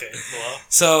have one. Okay. Well.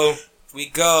 So we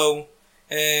go,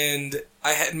 and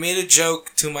I had made a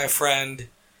joke to my friend.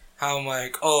 How I'm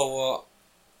like, oh, well,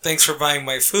 thanks for buying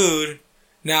my food.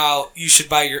 Now you should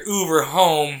buy your Uber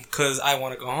home because I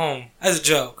want to go home. As a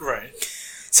joke. Right.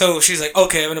 So she's like,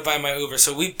 okay, I'm going to buy my Uber.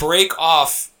 So we break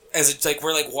off as it's like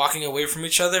we're like walking away from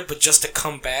each other, but just to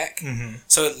come back. Mm-hmm.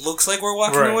 So it looks like we're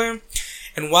walking away.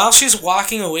 And while she's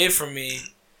walking away from me,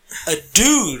 a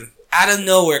dude out of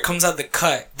nowhere comes out the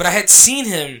cut. But I had seen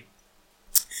him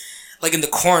like in the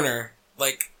corner,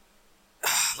 like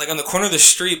on the corner of the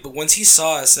street, but once he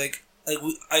saw us,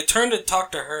 I turned to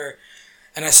talk to her,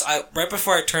 and I right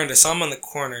before I turned, I saw him on the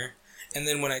corner, and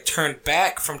then when I turned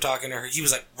back from talking to her, he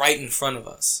was like right in front of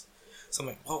us. So I'm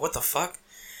like, whoa, what the fuck?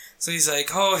 So he's like,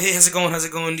 oh, hey, how's it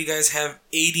going? Do you guys have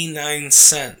 89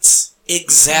 cents?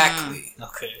 Exactly.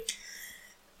 Okay.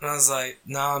 And I was like,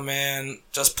 nah, man,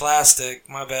 just plastic.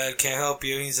 My bad, can't help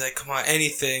you. And he's like, come on,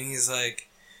 anything. He's like,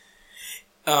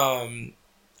 I'm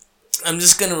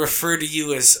just going to refer to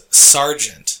you as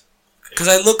Sergeant. Because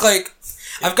I look like...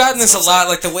 I've gotten this a lot.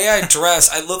 Like, the way I dress,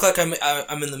 I look like I'm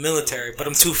in the military, but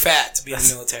I'm too fat to be in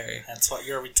the military. That's why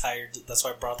you're retired. That's why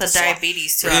I brought the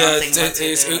diabetes, too.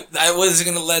 I wasn't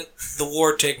going to let the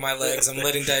war take my legs. I'm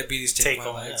letting diabetes take my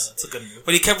legs. Yeah, that's a good move.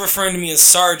 But he kept referring to me as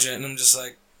Sergeant, and I'm just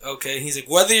like, okay. He's like,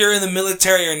 whether you're in the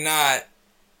military or not,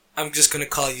 I'm just going to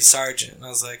call you Sergeant. And I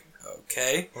was like,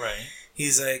 okay. Right.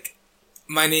 He's like,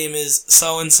 my name is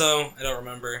so-and-so. I don't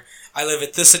remember. I live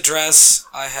at this address.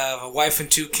 I have a wife and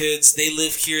 2 kids. They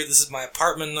live here. This is my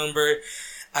apartment number.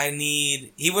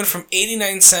 He went from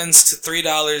 89 cents to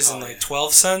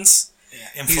 $3.12.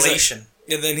 Yeah. Inflation.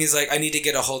 And then he's like, I need to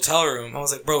get a hotel room. I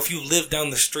was like, bro, if you live down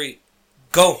the street,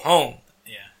 go home.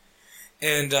 Yeah.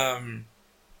 And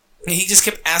he just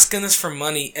kept asking us for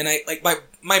money. And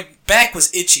my back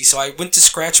was itchy, so I went to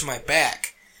scratch my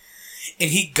back.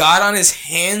 And he got on his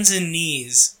hands and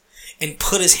knees and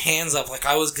put his hands up like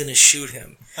I was going to shoot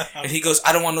him. And he goes,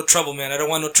 I don't want no trouble, man. I don't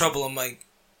want no trouble. I'm like,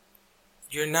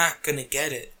 you're not going to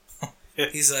get it.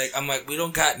 He's like, I'm like, we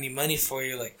don't got any money for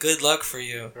you. Like, good luck for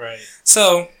you. Right.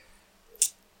 So,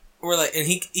 we're like, and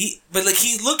he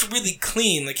looked really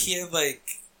clean. Like, he had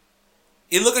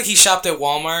it looked like he shopped at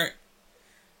Walmart.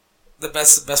 The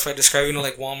best way to describe it,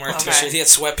 like Walmart t-shirt. He had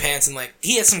sweatpants and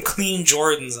he had some clean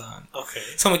Jordans on. Okay.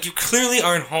 So I'm like, you clearly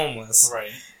aren't homeless. Right.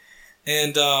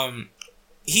 And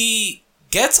he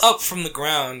gets up from the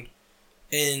ground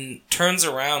and turns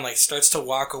around, starts to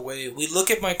walk away. We look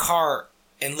at my car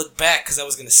and look back because I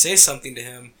was going to say something to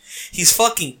him. He's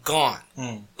fucking gone.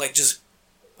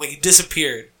 He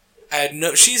disappeared.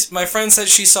 My friend said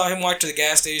she saw him walk to the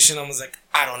gas station. I was like,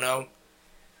 I don't know.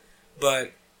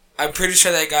 But I'm pretty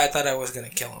sure that guy thought I was going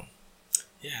to kill him.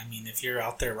 Yeah, I mean, if you're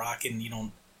out there rocking,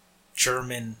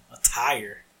 German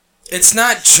attire. It's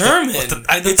not German.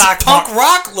 It's a punk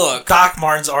rock look. Doc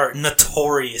Martens are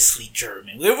notoriously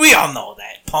German. We all know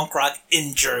that. Punk rock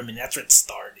in German. That's where it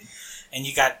started. And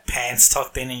you got pants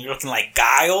tucked in and you're looking like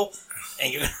Guile.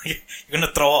 And you're gonna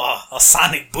throw a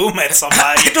sonic boom at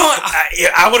somebody.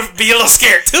 I would be a little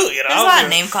scared too, There's a lot of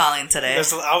name calling today.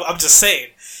 I'm just saying.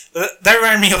 That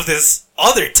reminded me of this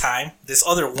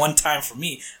other one time for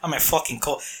me. I'm at fucking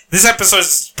cold. This episode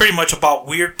is pretty much about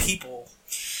weird people.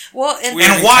 Well,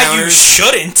 and why you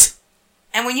shouldn't.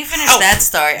 And when you finish that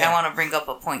story, I want to bring up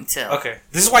a point too. Okay,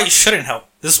 this is why you shouldn't help.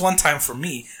 This one time for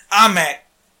me, I'm at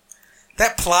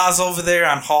that plaza over there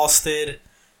on Halsted,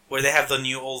 where they have the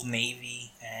new Old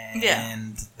Navy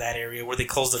and that area where they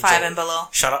closed the 5 and Below.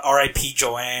 Shout out R.I.P.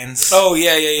 Joanne's. Oh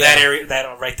yeah. That area,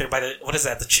 that right there by the what is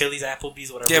that? The Chili's,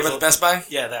 Applebee's, whatever. Yeah, by the Best Buy.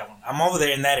 Yeah, that one. I'm over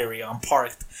there in that area. I'm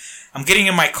parked. I'm getting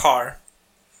in my car,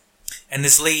 and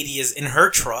this lady is in her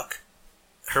truck.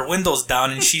 Her window's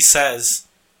down, and she says,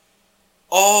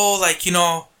 "Oh,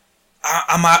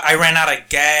 I ran out of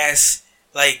gas.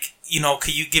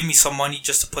 Could you give me some money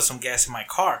just to put some gas in my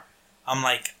car?" I'm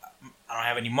like, "I don't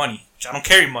have any money. I don't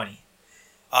carry money."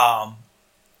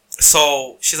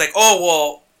 So she's like, "Oh,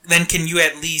 well, then can you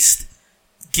at least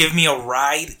give me a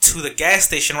ride to the gas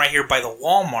station right here by the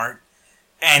Walmart,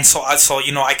 and so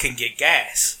I can get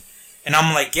gas?" And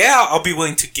I'm like, "Yeah, I'll be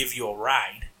willing to give you a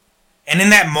ride." And in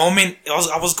that moment,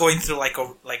 I was going through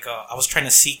I was trying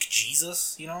to seek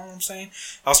Jesus. You know what I'm saying?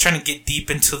 I was trying to get deep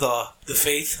into the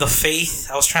faith. The faith.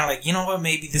 I was trying to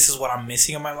maybe this is what I'm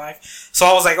missing in my life. So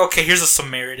I was like, okay, here's a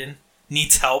Samaritan,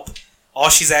 needs help. All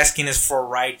she's asking is for a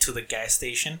ride to the gas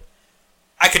station.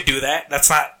 I could do that. That's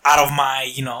not out of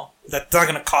my, that's not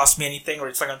going to cost me anything, or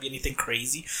it's not going to be anything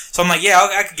crazy. So I'm like, yeah,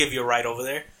 I could give you a ride over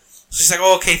there. So she's like,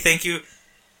 oh, okay, thank you.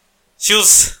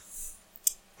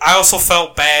 I also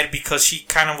felt bad because she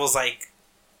kind of was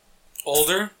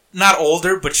older? Not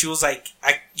older, but she was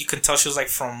you can tell she was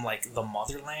from the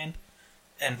motherland.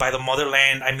 And by the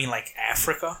motherland, I mean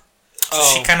Africa. So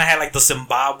she kind of had the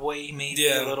Zimbabwe, maybe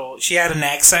a little. She had an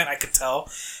accent, I could tell.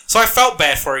 So I felt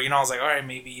bad for her. I was like, all right,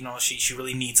 maybe she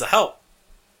really needs the help.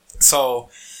 So,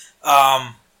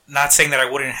 not saying that I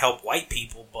wouldn't help white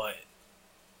people, but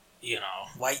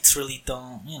whites really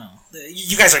don't.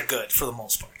 You guys are good for the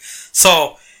most part.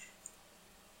 So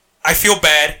I feel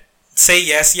bad. Say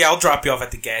yes, yeah, I'll drop you off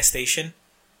at the gas station.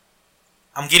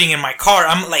 I'm getting in my car.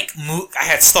 I'm I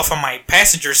had stuff on my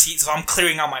passenger seat, so I'm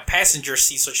clearing out my passenger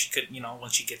seat so she could, when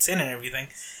she gets in and everything.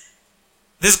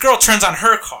 This girl turns on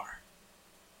her car.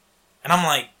 And I'm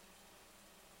like,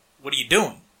 what are you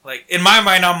doing? In my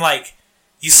mind, I'm like,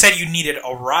 you said you needed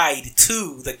a ride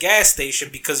to the gas station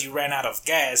because you ran out of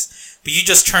gas, but you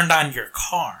just turned on your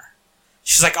car.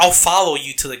 She's like, I'll follow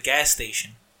you to the gas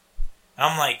station. And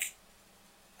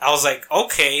I was like,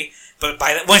 okay. But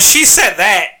when she said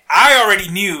that, I already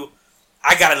knew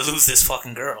I gotta lose this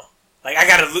fucking girl. I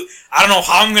don't know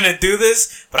how I'm gonna do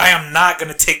this, but I am not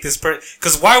gonna take this person.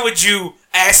 Because why would you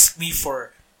ask me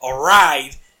for a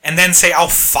ride and then say I'll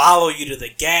follow you to the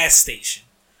gas station?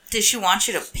 Did she want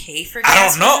you to pay for gas? I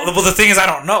don't know. Well, the thing is, I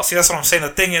don't know. See, that's what I'm saying. The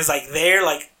thing is,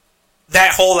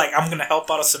 that whole, I'm gonna help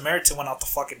out a Samaritan went out the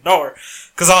fucking door.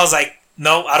 Because I was like,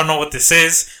 no, I don't know what this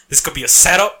is. This could be a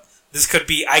setup. This could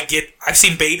be, I've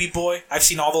seen Baby Boy. I've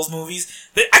seen all those movies.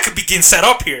 I could be getting set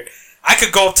up here. I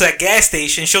could go up to that gas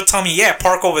station. She'll tell me, yeah,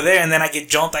 park over there. And then I get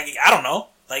jumped. I don't know.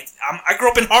 Like, I grew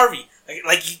up in Harvey.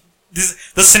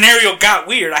 The scenario got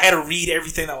weird. I had to read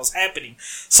everything that was happening.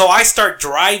 So I start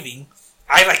driving.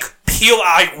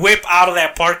 I whip out of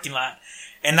that parking lot.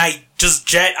 And I just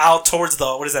jet out towards the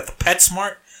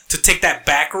PetSmart to take that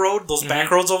back road, those back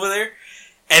roads over there.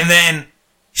 And then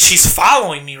she's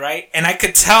following me, right? And I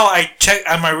could tell, I checked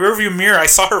on my rearview mirror, I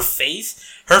saw her face.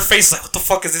 Her face like, what the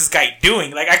fuck is this guy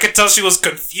doing? Like, I could tell she was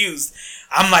confused.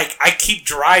 I'm like, I keep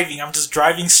driving. I'm just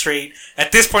driving straight.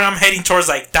 At this point, I'm heading towards,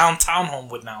 like, downtown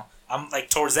Homewood now. I'm, like,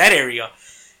 towards that area.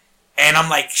 And I'm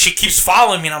like, she keeps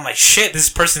following me. And I'm like, shit, this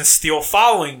person's still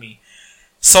following me.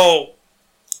 So,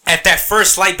 at that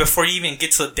first light, before you even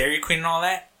get to the Dairy Queen and all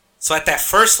that, so at that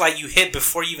first light you hit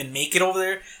before you even make it over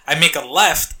there, I make a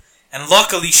left. And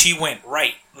luckily, she went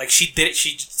right. Like, she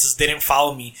just didn't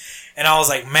follow me. And I was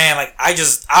like, man, like, I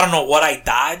don't know what I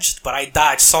dodged, but I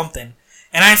dodged something.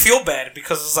 And I feel bad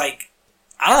because it's like,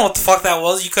 I don't know what the fuck that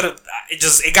was. You could have,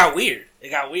 it got weird. It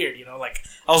got weird, you know, like,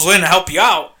 I was willing to help you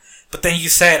out, but then you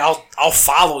said, I'll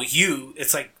follow you.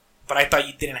 It's like, but I thought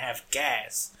you didn't have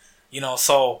gas, you know,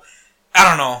 so, I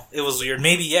don't know. It was weird.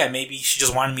 Maybe she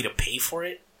just wanted me to pay for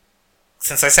it.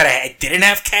 Since I said I didn't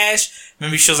have cash,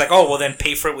 maybe she was like, oh, well then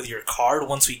pay for it with your card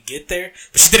once we get there.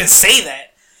 But she didn't say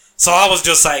that. So I was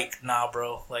just like, nah,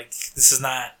 bro. Like, this is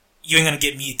not, you ain't gonna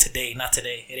get me today. Not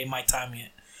today. It ain't my time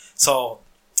yet. So,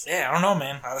 yeah, I don't know,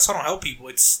 man. That's why I don't help people.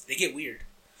 They get weird.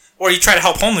 Or you try to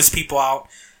help homeless people out,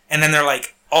 and then they're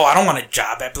like, oh, I don't want a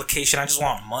job application. I just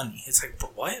want money. It's like,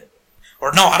 but what?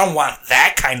 Or no, I don't want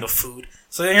that kind of food.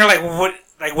 So then you're like, well, what?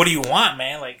 Like, what do you want,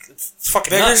 man? Like, it's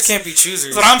fucking beggars nuts. Can't be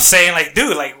choosers. That's what I'm saying. Like,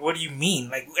 dude, like, what do you mean?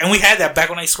 Like, and we had that back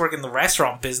when I used to work in the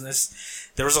restaurant business.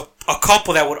 There was a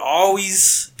couple that would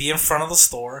always be in front of the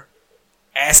store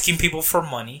asking people for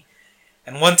money.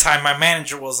 And one time my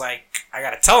manager was like, I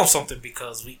gotta tell them something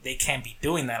because they can't be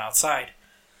doing that outside.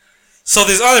 So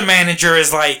this other manager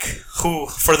is like, who,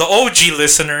 for the OG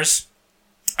listeners,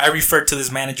 I refer to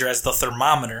this manager as the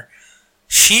thermometer.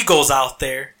 She goes out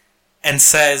there and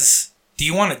says, do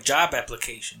you want a job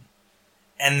application?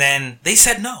 And then they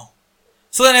said no.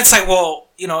 So then it's like, well,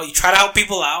 you know, you try to help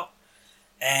people out.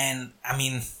 And, I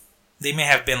mean, they may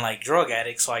have been, like, drug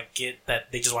addicts, so I get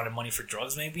that they just wanted money for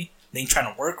drugs, maybe. They ain't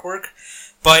trying to work.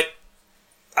 But,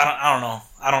 I don't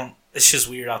know. It's just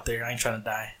weird out there. I ain't trying to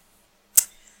die.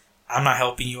 I'm not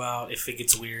helping you out if it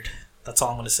gets weird. That's all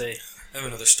I'm going to say. I have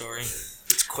another story.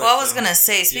 It's quick. Well, I was going to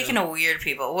say, speaking of weird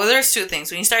people, well, there's two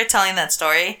things. When you started telling that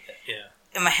story,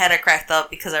 in my head I cracked up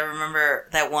because I remember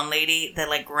that one lady that,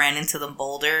 like, ran into the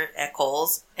boulder at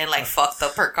Kohl's and, like, fucked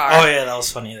up her car. Oh, yeah, that was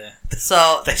funny.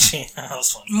 So, that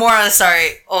was funny. More of the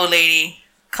story, old lady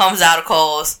comes out of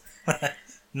Kohl's.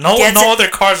 No other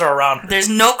cars are around her. There's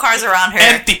no cars around her.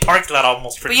 Empty parking lot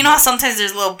almost. But you know how sometimes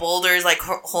there's little boulders, like,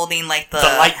 holding, like, the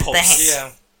light posts.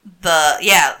 The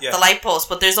light post.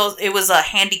 But it was a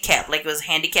handicap. Like, it was a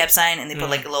handicap sign, and they put,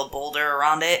 like, a little boulder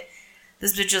around it.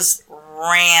 This bitch just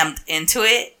rammed into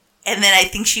it, and then I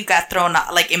think she got thrown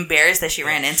out, like, embarrassed that she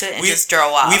ran into it and just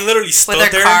drove off. We literally stood with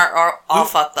her there. Car all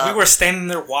fucked up. We were standing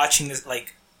there watching this,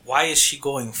 like, why is she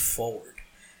going forward?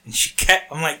 And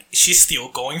I'm like, she's still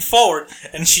going forward,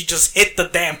 and she just hit the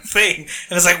damn thing.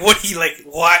 And it's like, what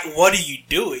are you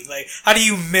doing? Like, how do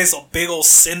you miss a big old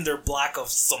cinder block of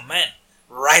cement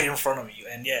right in front of you?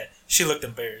 And yeah, she looked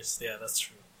embarrassed. Yeah, that's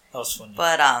true. That was funny.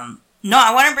 But, no,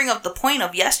 I want to bring up the point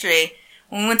of yesterday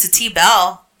when we went to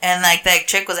T-Bell, and, like, that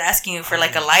chick was asking you for,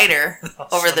 like, a lighter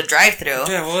over the drive-thru.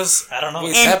 Yeah, it was. I don't know.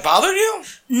 Wait, that bothered you?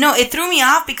 No, it threw me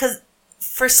off because,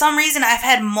 for some reason, I've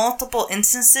had multiple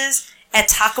instances at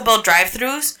Taco Bell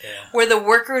drive-thrus where the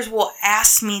workers will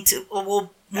ask me want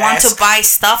to buy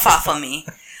stuff off of me.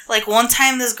 Like, one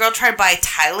time, this girl tried to buy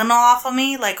Tylenol off of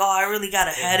me. Like, oh, I really got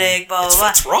a headache, blah, blah, blah.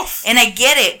 It's rough. And I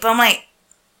get it, but I'm like,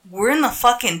 we're in the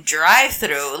fucking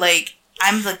drive-thru. Like,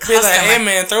 I'm the customer. Like, hey,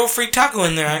 man, throw a free taco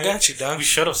in there. I got you, dog. We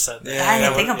should have said that. I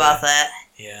didn't think about that.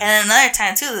 Yeah. And another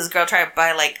time, too, this girl tried to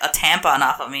buy, like, a tampon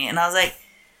off of me. And I was like,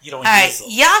 you don't all right,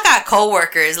 y'all got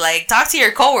coworkers. Like, talk to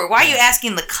your coworker. Why are you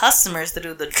asking the customers to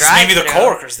do the drive-thru? Maybe the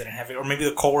coworkers didn't have it. Or maybe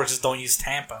the coworkers don't use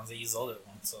tampons. They use other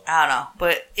ones. So. I don't know.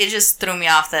 But it just threw me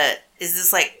off that, is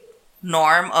this, like,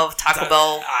 norm of Taco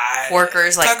Bell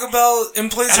workers? Like, Taco Bell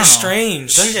employees are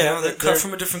strange. They're cut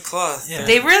from a different cloth. Yeah.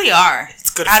 They really are. It's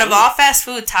good Out food. of all fast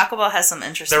food, Taco Bell has some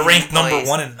interesting They're ranked employees. number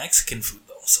 1 in Mexican food,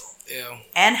 though. So. Yeah.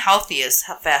 And healthiest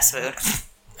fast food.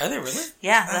 Are they really?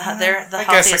 Yeah, they're the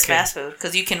healthiest fast food.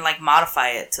 Because you can, like, modify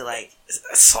it to, like...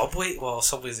 Subway? Well,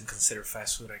 Subway isn't considered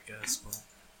fast food, I guess. But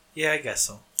yeah, I guess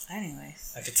so.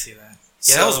 Anyways. I could see that.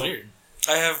 Yeah, that was weird.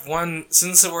 I have one,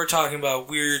 since we're talking about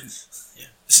weird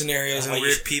scenarios and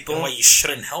weird people. And why you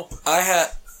shouldn't help.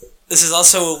 This is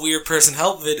also a weird person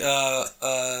help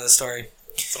story.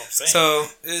 That's what I'm saying. So,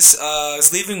 I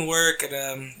was leaving work at,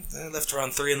 I left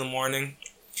around 3 in the morning.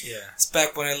 Yeah. It's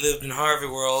back when I lived in Harvey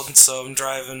World, so I'm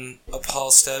driving up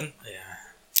Halstead. Yeah.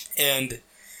 And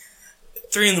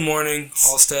 3 in the morning,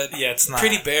 Halstead. Yeah, it's not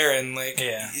pretty barren. Like,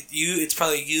 yeah. It's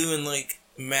probably you and, like,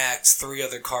 max 3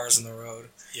 other cars on the road.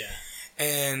 Yeah.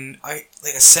 And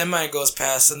a semi goes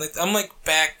past, and I'm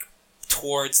back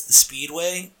towards the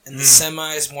Speedway, and the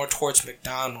semi is more towards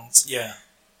McDonald's. Yeah.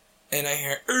 And I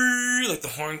hear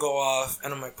the horn go off,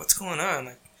 and I'm like, what's going on?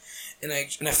 Like, and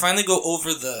I finally go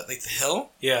over the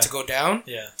hill to go down.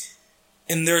 Yeah.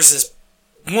 And there's this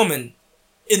woman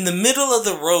in the middle of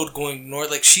the road going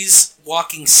north, like she's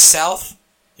walking south.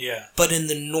 Yeah. But in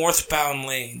the northbound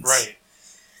lanes. Right.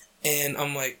 And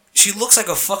I'm like, she looks like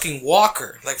a fucking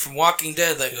walker, like from Walking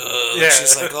Dead. Like,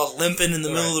 she's like all limping in the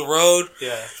middle of the road.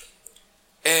 Yeah.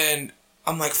 And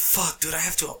I'm like, fuck, dude, I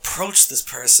have to approach this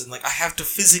person. Like, I have to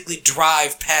physically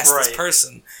drive past this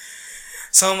person.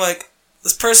 So I'm like,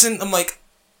 this person, I'm like,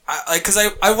 because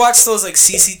I watched those like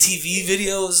CCTV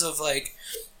videos of like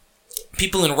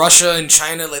people in Russia and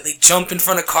China, like they jump in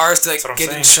front of cars to like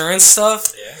get insurance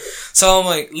stuff. Yeah. So I'm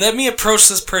like, let me approach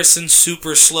this person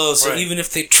super slow, so even if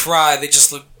they try, they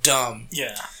just look dumb.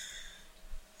 Yeah.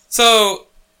 So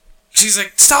she's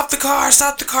like, stop the car,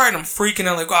 and I'm freaking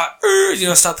out, like,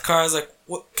 stop the car. I was like,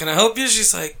 what? Can I help you?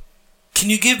 She's like, can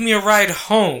you give me a ride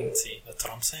home? See, that's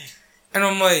what I'm saying. And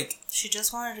I'm like, she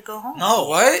just wanted to go home. No,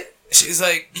 what? She's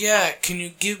like, yeah, can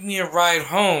you give me a ride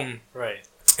home? Right.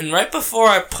 And right before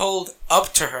I pulled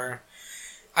up to her,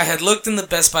 I had looked in the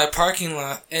Best Buy parking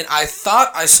lot, and I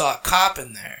thought I saw a cop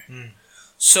in there.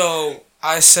 So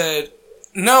I said,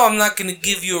 no, I'm not going to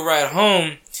give you a ride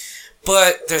home,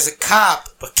 but there's a cop.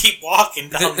 But keep walking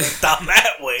down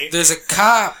that way. There's a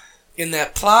cop in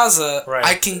that plaza. Right.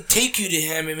 I can take you to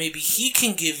him, and maybe he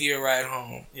can give you a ride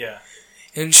home. Yeah.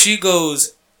 And she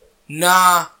goes,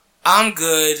 nah, I'm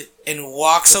good, and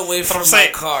walks away from my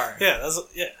car. Yeah,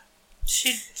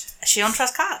 She don't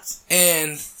trust cops.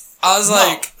 And I was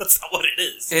like, that's not what it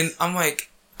is. And I'm like,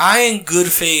 I in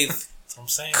good faith that's what I'm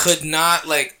saying. Could not,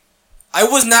 I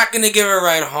was not going to give her a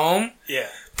ride home. Yeah.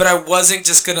 But I wasn't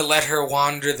just going to let her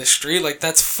wander the street. Like,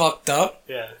 that's fucked up.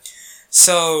 Yeah.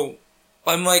 So,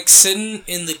 I'm sitting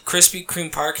in the Krispy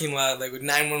Kreme parking lot, with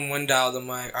 911 dialed. I'm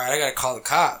like, alright, I got to call the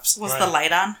cops. Was the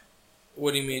light on?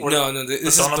 What do you mean? No,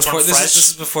 this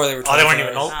is before they were. Oh, they weren't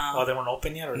even open. Oh, they weren't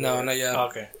open yet. Or no, not yet. Oh,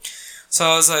 okay. So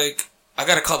I was like, I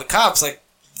gotta call the cops.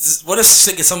 What if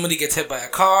somebody gets hit by a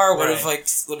car? What if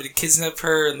somebody kidnapped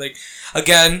her and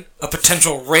again a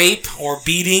potential rape or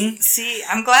beating? See,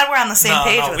 I'm glad we're on the same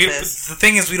page with this. The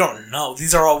thing is, we don't know.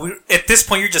 These are all. At this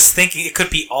point, you're just thinking it could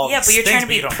be all. Yeah, but you're trying to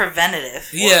be preventative.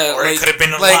 Yeah, or it could have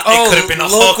been it could have been a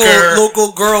hooker.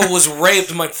 Local girl was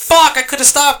raped. I'm like, fuck! I could have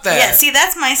stopped that. Yeah, see,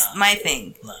 that's my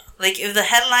thing. No. If the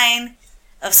headline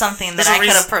of something that I could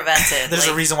have prevented. There's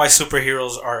a reason why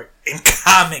superheroes are in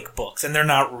comic books and they're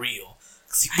not real.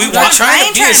 I ain't trying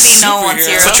to be no one's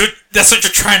hero. That's what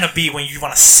you're trying to be when you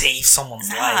want to save someone's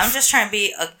life. I'm just trying to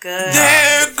be a good.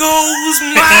 There goes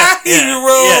my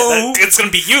hero. Yeah, it's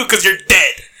gonna be you because you're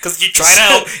dead. Because you tried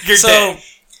out, you're dead.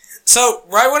 So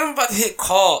right when I'm about to hit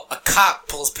call, a cop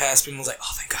pulls past me and was like,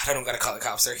 "Oh, thank God, I don't gotta call the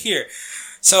cops. They're here."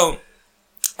 So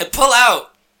I pull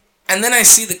out, and then I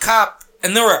see the cop,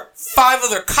 and there were 5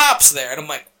 other cops there, and I'm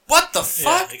like, "What the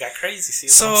fuck?" Yeah, it got crazy. See,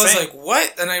 so I was like,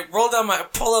 "What?" And I roll down I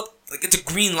pull up, it's a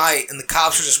green light, and the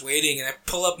cops are just waiting, and I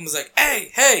pull up and was like,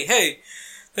 "Hey!"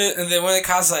 And then one of the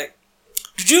cops was like,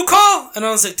 "Did you call?" And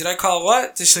I was like, "Did I call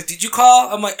what?" She's like, "Did you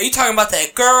call?" I'm like, "Are you talking about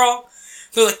that girl?"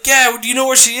 They're like, "Yeah, do you know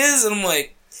where she is?" And I'm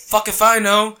like, "Fuck if I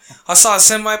know. I saw a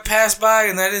semi pass by,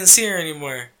 and I didn't see her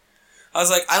anymore." I was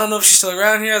like, "I don't know if she's still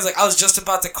around here." I was like, "I was just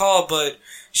about to call, but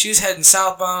she was heading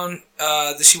southbound.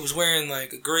 She was wearing a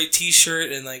gray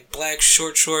t-shirt and black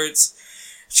short shorts.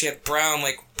 She had brown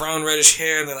reddish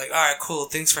hair." And they're like, "All right, cool.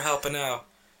 Thanks for helping out."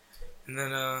 And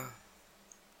then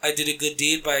I did a good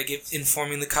deed by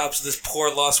informing the cops of this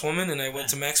poor lost woman, and I went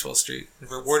to Maxwell Street and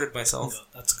rewarded myself.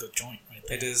 That's a good joint right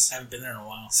there. It is. I haven't been there in a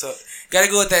while. So gotta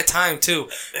go at that time too.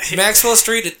 Maxwell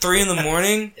Street at 3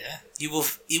 a.m. Yeah.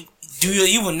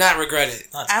 You will not regret it.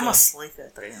 I'm asleep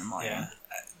at 3 a.m. Yeah.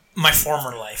 My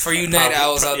former life. For you night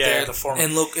owls out there,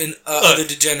 and other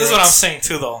degenerates. This is what I'm saying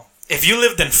too, though. If you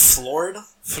lived in Florida,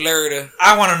 Florida.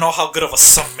 I want to know how good of a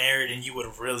Samaritan you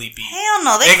would really be. Hell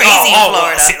no, they're crazy in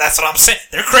Florida. See, that's what I'm saying.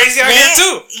 They're crazy out here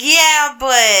too. Yeah,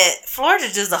 but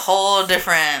Florida's just a whole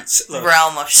different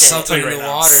realm of shit. Something in the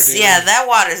water, dude. Yeah, that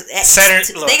water's...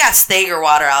 They got Stager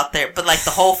water out there, but like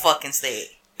the whole fucking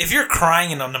state. If you're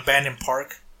crying in an abandoned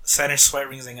park, Saturn sweat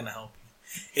rings ain't gonna help you.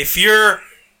 If you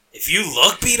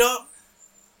look beat up,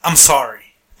 I'm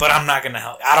sorry, but I'm not gonna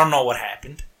help. I don't know what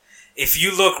happened. If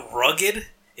you look rugged,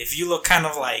 if you look kind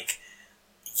of like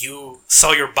you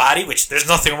sell your body, which there's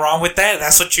nothing wrong with that.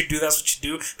 That's what you do. That's what you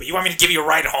do. But you want me to give you a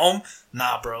ride home?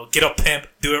 Nah, bro. Get a pimp.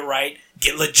 Do it right.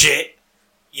 Get legit.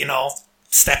 You know,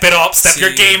 step it up. Step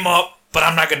your game up. But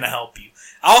I'm not gonna help you.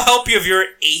 I'll help you if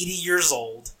you're 80 years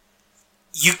old.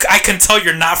 I can tell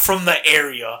you're not from the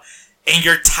area, and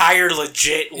your tire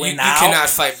legit went out. You cannot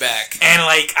fight back. And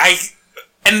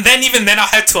and then even then I'll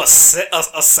have to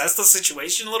assess the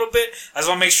situation a little bit. I just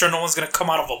want to make sure no one's gonna come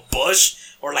out of a bush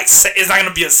or like it's not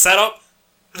gonna be a setup.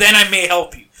 Then I may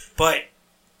help you, but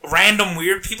random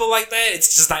weird people like that,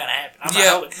 it's just not gonna happen.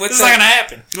 It's not gonna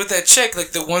happen. With that chick,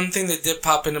 like the one thing that did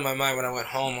pop into my mind when I went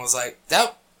home was like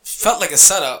that felt like a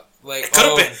setup. Like it could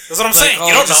have been. That's what I'm saying.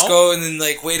 You don't just know. Go and then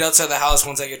like wait outside the house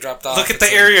once I get dropped off. Look at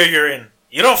the area you're in.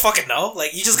 You don't fucking know.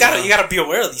 Like you just gotta be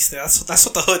aware of these things. That's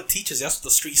what the hood teaches. That's what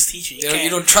the streets teach you. You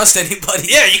don't trust anybody.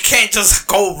 Yeah, you can't just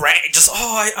go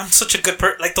I'm such a good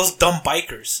person. Like those dumb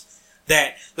bikers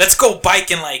that let's go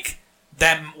bike in like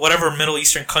that whatever Middle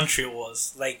Eastern country it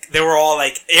was. Like they were all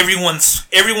like everyone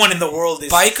in the world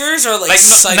is bikers or like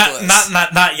cyclists.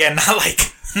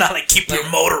 Not like keep your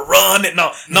motor running.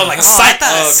 No, like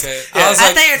cyclists. Okay. I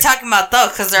thought you were talking about those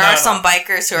because there are some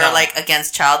bikers who are like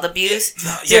against child abuse.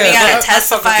 You gotta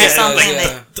testify or something.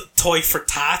 The toy for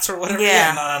tots or whatever.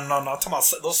 Yeah. No. I'm talking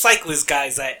about those cyclist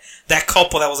guys. That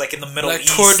couple that was like in the Middle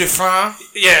East. Tour de France.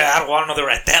 Yeah, I don't know they were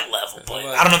at that level, but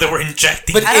I don't know they were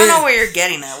injecting. But I don't know where you're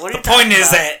getting at. What are you talking about? The point is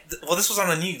that this was on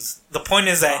the news. The point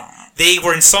is that they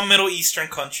were in some Middle Eastern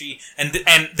country, and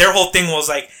their whole thing was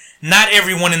like, not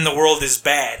everyone in the world is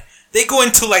bad. They go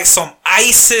into like some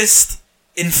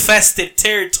ISIS-infested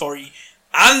territory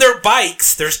on their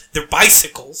bikes. Their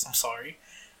bicycles. I'm sorry.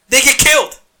 They get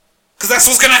killed because that's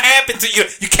what's gonna happen to you.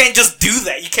 You can't just do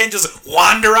that. You can't just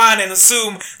wander on and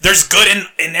assume there's good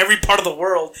in every part of the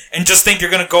world and just think you're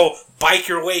gonna go bike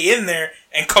your way in there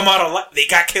and come out alive. They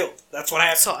got killed. That's what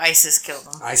happened. So ISIS killed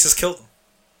them. ISIS killed them.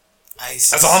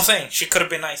 That's all I'm saying. She could have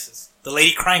been ISIS. The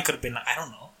lady crying could have been. I don't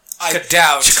know. I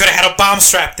doubt. She could have had a bomb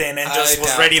strapped in and just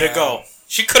was ready to go.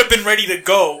 She could have been ready to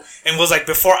go and was like,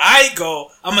 before I go,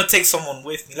 I'm going to take someone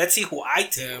with me. Let's see who I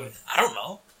take with. I don't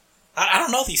know. I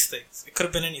don't know these things. It could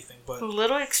have been anything. But a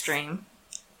little extreme.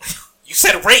 You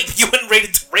said rape. You went right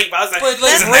into rape. I was like,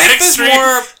 rape is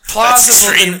more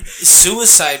plausible than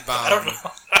suicide bomb. I don't know.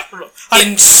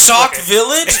 In Sauk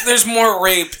Village, there's more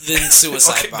rape than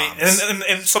suicide bombs.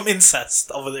 And some incest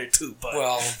over there too. But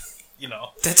you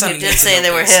know, that's you just say they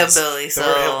were hillbillies. They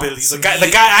were hillbillies. The guy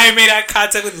I made eye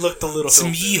contact with looked a little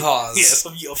some yeehaws.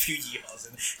 Yeah, a few yeehaws.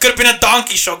 Could have been a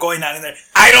donkey show going on in there.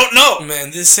 I don't know.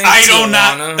 Man, this ain't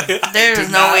Tijuana. There's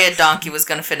no way a donkey was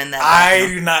gonna fit in that. I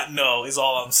do not know. Is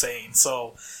all I'm saying.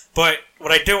 So, but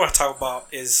what I do want to talk about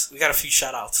is we got a few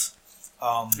shout outs.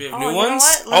 We have new ones.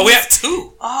 We have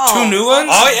two. Two new ones.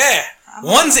 Oh yeah,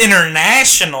 one's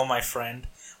international, my friend.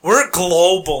 We're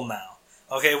global now.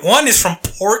 Okay, one is from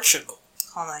Portugal.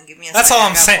 Hold on, give me a second. That's all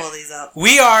I'm saying. Pull these up.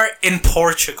 We are in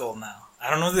Portugal now. I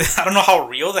don't know how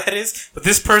real that is, but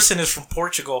this person is from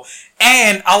Portugal.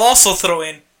 And I'll also throw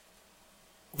in,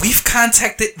 we've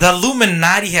contacted, the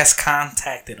Illuminati has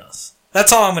contacted us.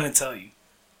 That's all I'm going to tell you.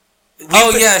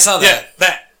 I saw that.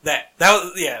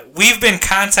 Yeah, we've been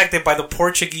contacted by the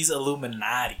Portuguese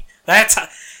Illuminati. That's how,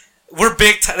 we're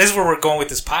big. This is where we're going with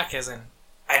this podcast,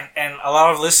 and a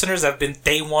lot of listeners have been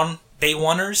day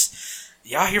oneers.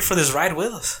 Y'all here for this ride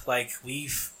with us? Like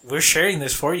we're sharing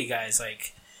this for you guys.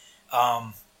 Like,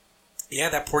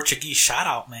 that Portuguese shout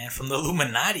out, man, from the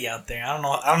Illuminati out there. I don't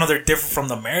know. They're different from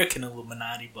the American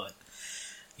Illuminati, but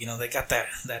you know they got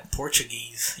that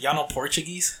Portuguese. Y'all know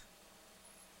Portuguese?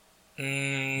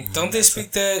 Don't they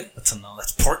speak that? That's a no.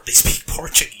 They speak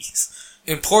Portuguese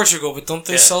in Portugal, but don't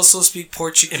they also speak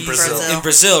Portuguese in Brazil? In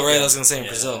Brazil, right? I was gonna say in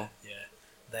Brazil. Yeah,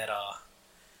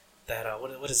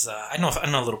 what is I know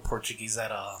a little Portuguese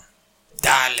that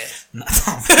Dale. No.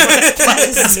 First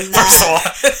of all,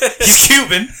 he's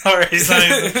Cuban. Alright, he's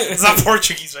not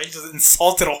Portuguese, right? You just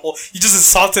insulted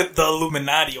the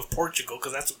Illuminati of Portugal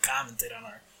because that's what commented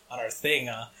on our thing.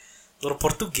 Little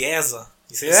Portuguesa.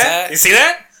 You see that? You see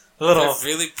that? Little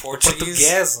really Portuguese.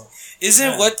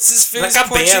 Isn't what's his face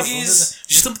Portuguese?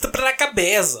 Just la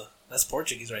cabeça. That's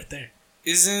Portuguese right there.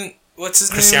 Isn't what's his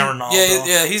Cristiano name? Ronaldo.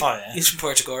 Yeah, he's from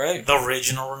Portugal, right? The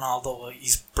original Ronaldo.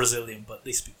 He's Brazilian, but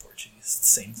they speak Portuguese. It's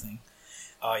the same thing.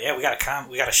 Yeah, we got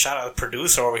a shout out the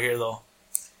producer over here though.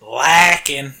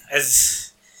 Lacking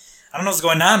as I don't know what's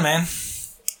going on, man.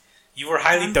 You were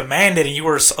highly demanded, and you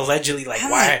were allegedly like,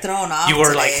 why? Thrown off you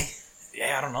were today. like,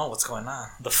 yeah, I don't know what's going on.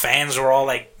 The fans were all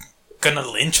like gonna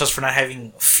lynch us for not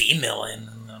having a female in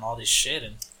and all this shit.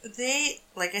 And they,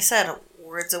 like I said,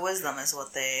 words of wisdom is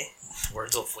what they.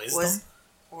 Words of wisdom,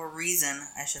 or reason,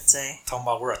 I should say. Talking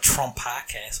about we're a Trump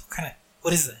podcast.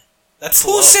 What is that? That's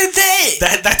Who low. said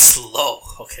that? That's low.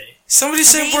 Okay. Somebody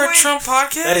said we're a Trump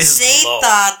podcast. That is They low.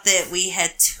 thought that we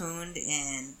had tuned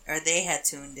in, or they had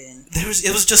tuned in. It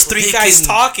was just three guys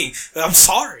talking. I'm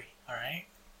sorry. All right.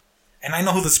 And I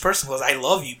know who this person was. I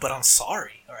love you, but I'm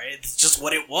sorry. All right. It's just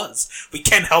what it was. We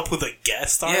can't help who the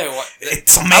guests are. Yeah.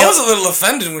 It's a I was a little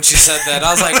offended when she said that.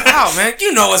 I was like, wow, man,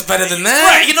 you know us better than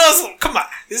that. Right. You know, come on.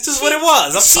 It's just what it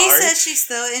was. I'm sorry. She said she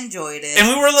still enjoyed it. And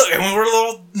we were a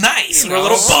little nice. We were a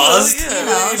little buzzed.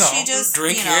 Yeah, she just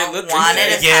drink wanted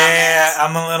it. Yeah,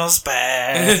 I'm a little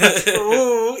spaz.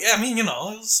 Ooh, yeah, I mean, it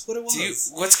was what it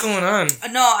was. What's going on?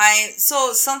 No,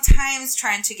 so sometimes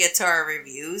trying to get to our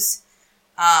reviews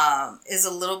is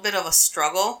a little bit of a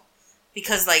struggle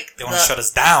because like they want to shut us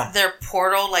down. Their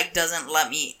portal doesn't let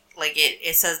me.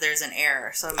 It says there's an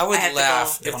error, so I would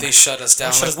laugh if they shut us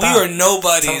down. Shut we are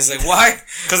nobodies. Like why?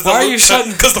 Why are you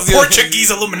shutting? Because the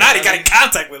Portuguese Illuminati got in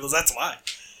contact with us. That's why.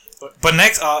 But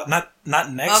next, not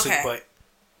next week, but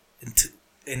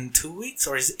in 2 weeks,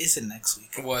 or is it next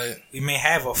week? What? We may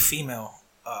have a female.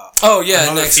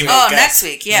 Next week. Next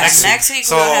week. Yeah, next week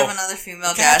we'll have another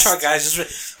female guest. Try, guys.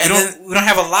 We don't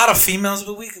have a lot of females,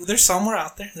 but there's somewhere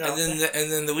out there.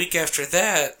 And then the week after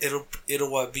that, it'll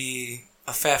be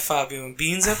a Fat Fabio and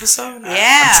Beans episode?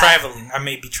 Yeah. I'm traveling. I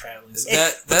may be traveling. So.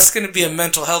 That's going to be a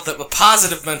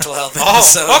positive mental health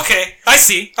episode. Oh, okay. I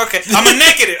see. Okay. I'm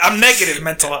negative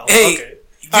mental health. Hey, okay.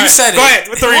 You said it. Go ahead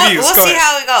with the reviews. We'll see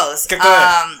how it goes. Go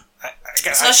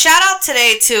ahead. So shout out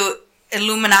today to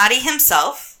Illuminati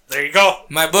himself. There you go.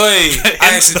 My boy.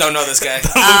 I actually don't know this guy.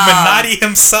 The Illuminati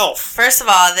himself. First of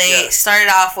all, they started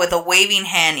off with a waving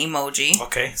hand emoji.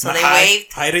 Okay. So they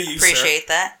waved. Hi to you, Appreciate sir.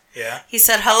 that. Yeah. He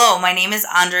said, "Hello, my name is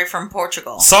Andre from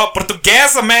Portugal. So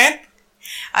Portuguesa, man.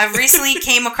 I recently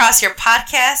came across your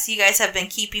podcast. You guys have been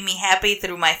keeping me happy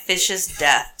through my fish's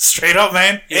death." Straight up,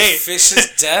 man. Your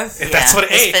fish's death? That's what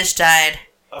his fish died.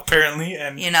 Apparently,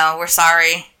 and we're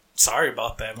sorry. Sorry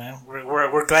about that, man.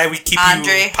 We're glad we keep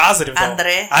Andre, you positive, though.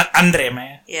 Andre,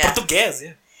 man. Yeah. Portuguese,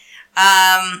 yeah.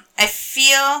 I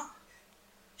feel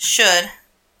should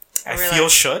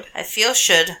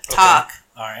talk.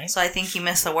 All right. So I think he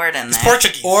missed a word in there. He's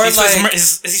Portuguese. Or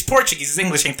he's Portuguese. His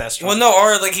English ain't that strong. Well, no,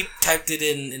 or he typed it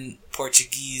in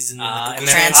Portuguese and then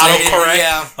translated. Autocorrect.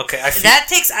 Yeah. Okay. That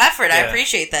takes effort. Yeah. I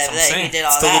appreciate that he did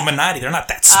all it's that. the Illuminati. They're not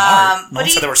that smart. No one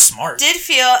said they were smart. Did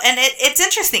feel, and it's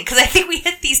interesting because I think we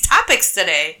hit these topics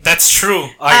today. That's true.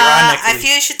 Ironically, I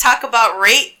feel you should talk about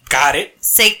rape. Got it.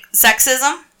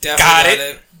 Sexism. Definitely got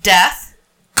it. Death.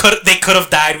 They could have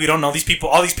died. We don't know. These people.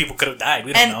 All these people could have died.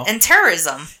 We don't know. And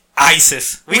terrorism.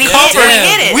 ISIS. We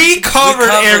covered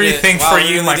everything for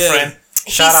you, my friend.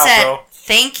 Shout out, bro.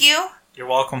 Thank you. You're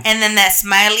welcome. And then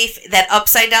that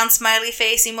upside down smiley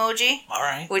face emoji. All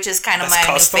right. Which is kind of my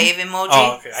new fave emoji.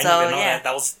 Oh, okay. I didn't even know that.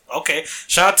 That was okay.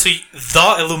 Shout out to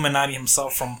the Illuminati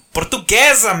himself from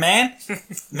Portuguesa, man.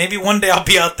 Maybe one day I'll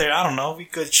be out there. I don't know. We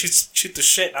could shoot the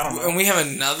shit. I don't know. And we have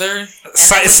another.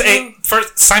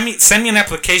 Send me an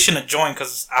application to join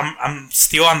because I'm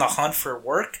still on the hunt for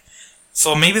work.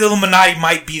 So maybe the Illuminati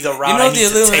might be the route. The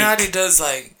Illuminati does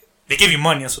they give you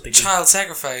money. That's what they do. Child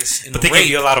sacrifice, but they give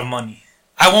you a lot of money.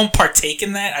 I won't partake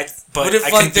in that. But what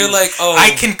if they're like, oh,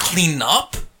 I can clean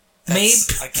up. Maybe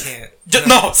I can't.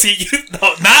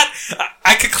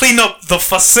 I could clean up the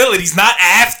facilities, not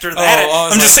after that.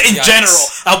 I'm just saying, in general,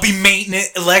 I'll be maintenance,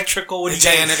 electrical,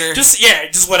 janitor.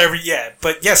 Just whatever. Yeah,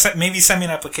 but yes, maybe send me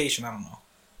an application. I don't know.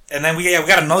 And then we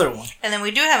got another one. And then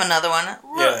we do have another one,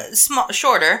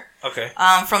 shorter. Okay.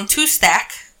 From 2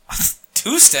 Stack.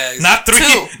 2 stacks. Not 3.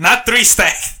 Two. Not 3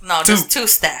 stacks. No, just 2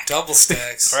 Stack. Double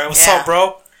stacks. All right. What's up,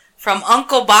 bro? From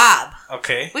Uncle Bob.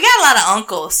 Okay. We got a lot of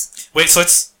uncles. Wait, so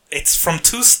it's from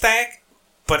 2 Stack,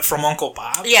 but from Uncle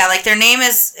Bob. Yeah, their name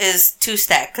is 2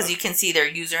 Stack because you can see their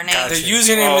username. Gotcha. Their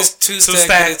username is 2 Stack,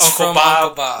 but it's from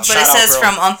Uncle Bob. But it says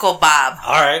from Uncle Bob.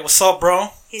 All right. What's up, bro?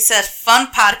 He says fun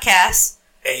podcast.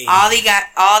 Hey. All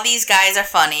these guys are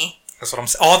funny. That's what I'm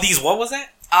saying. All these, what was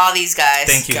that? All these guys.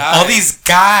 Thank you. All these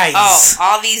guys. Oh,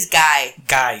 all these guys.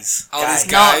 All these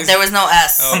guys. No, there was no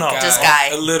S. Oh, no. Just guy.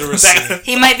 Illiteracy.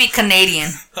 He might be Canadian.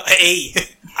 Hey.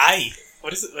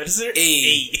 What is it? What is it?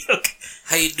 A. Okay.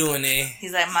 How you doing, A?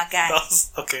 He's like, my guy.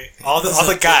 Okay. All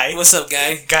the guy. What's up,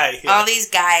 guy? Guy. Yeah. All these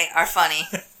guy are funny.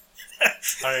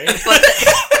 All right.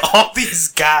 All these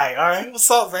guy. All right. What's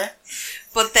up, man?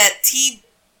 But that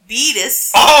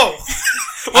T-Beatus. Oh.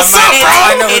 What's up, bro?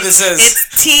 I know who this is.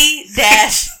 It's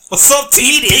T-dash. What's up,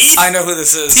 T-Beatus? I know who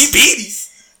this is. T-Beatus.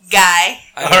 Guy.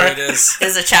 I know who it is.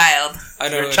 Is a child. I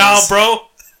know You're who a it child, is. bro.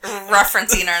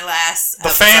 Referencing our last The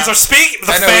episode. fans are speaking.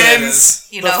 The I know who that fans. is.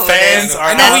 You know the who fans it is. are.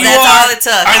 I know who you That's are. all it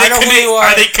took. Are I know who you are.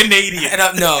 Are they Canadian? And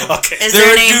no. Okay. Is They're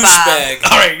their a name douchebag.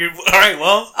 Bob? All right. All right.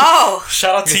 Well. Oh.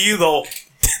 Shout out to you though.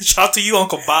 Shout out to you,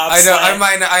 Uncle Bob. I know.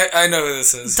 Slide. I know who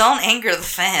this is. Don't anger the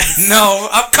fans. No,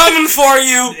 I'm coming for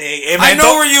you. Hey, I man,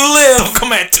 know where you live. Don't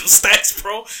come at 2 stacks,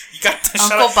 bro. You got to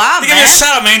Uncle Bob, You got to man.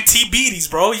 shout out, man. T-Beaties,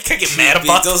 bro. You can't get mad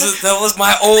about this. That was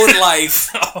my old life.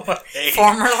 Hey.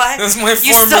 Former life. That was my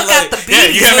You former still got life. the Yeah,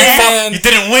 beats, you haven't man. fought. You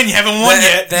didn't win. You haven't won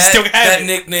yet. You still have that it.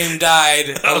 nickname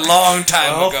died a long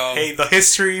time Well, ago. Hey, the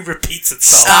history repeats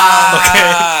itself. Stop.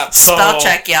 Okay. So, Spell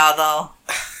check y'all though.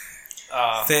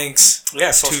 Thanks.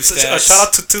 Yeah, so Two Stacks. shout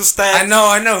out to 2 Stacks. I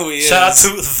know who he is. Shout out to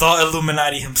the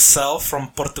Illuminati himself from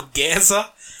Portuguesa.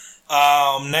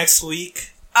 Next week.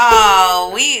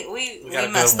 Oh, we got a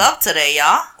good messed one. up today,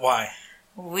 y'all. Why?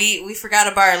 We forgot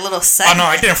about our little Oh segment. no,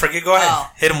 I didn't forget. Go ahead, Oh.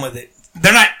 hit them with it.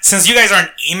 They're not, since you guys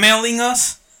aren't emailing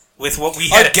us with what we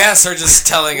Our had. guests are just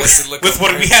telling us to look With up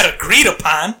what we words. had agreed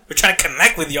upon, we're trying to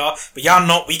connect with y'all, but y'all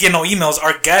know we get no emails.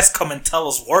 Our guests come and tell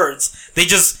us words. They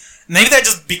just maybe that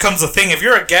just becomes a thing. If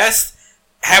you're a guest,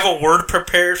 have a word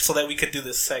prepared so that we could do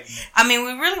this segment. I mean,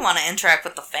 we really want to interact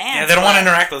with the fans. Yeah, they don't want to but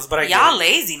interact with us, but I y'all get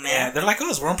it. lazy, man. Yeah, they're like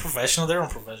us. We're unprofessional. They're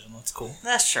unprofessional. It's cool.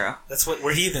 That's true. That's what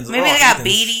we're heathens. Maybe We're they all got heathens.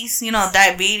 beaties, you know,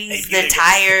 diabetes. Hey, They're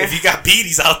tired. If you got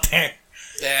beaties out there,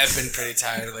 Yeah, I've been pretty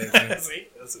tired lately.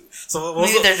 so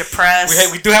Maybe they're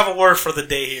depressed. we do have a word for the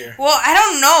day here. Well, I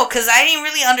don't know, because I didn't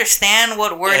really understand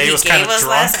what word Yeah, he was gave kinda us drunk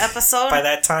last episode. By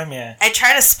that time, yeah. I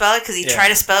tried to spell it because he Yeah. tried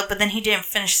to spell it, but then he didn't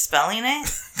finish spelling it.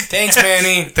 Thanks,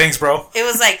 Manny. Thanks, bro. It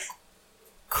was like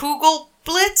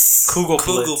Kugelblitz.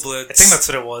 Kugelblitz. I think that's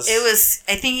what it was. It was,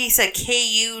 I think he said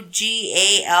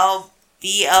Kugalblitz.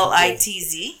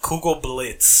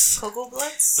 Kugelblitz.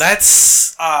 Kugelblitz?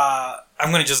 That's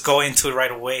I'm gonna just go into it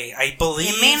right away. I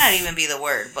believe It may not even be the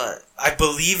word, but I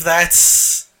believe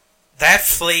that's that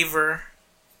flavor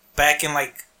back in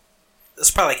like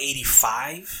it's probably like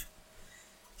 85.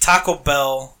 Taco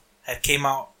Bell had came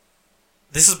out.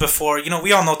 This is before,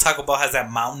 we all know Taco Bell has that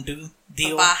Mountain Dew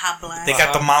deal. Baja Blast. They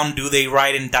got the Mountain Dew, they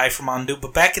ride and die for Mountain Dew.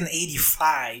 But back in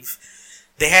 85,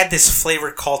 they had this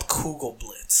flavor called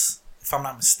Kugelblitz, if I'm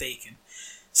not mistaken.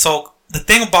 So the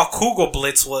thing about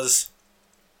Kugelblitz was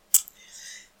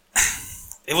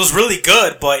it was really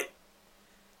good, but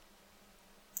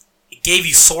it gave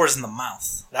you sores in the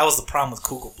mouth. That was the problem with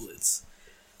Kugelblitz.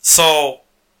 So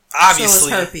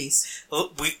obviously, so herpes.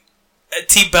 We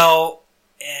T-Bell,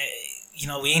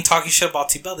 we ain't talking shit about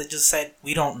T-Bell. They just said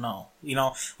we don't know. We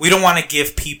don't want to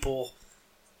give people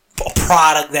a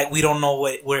product that we don't know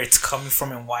where it's coming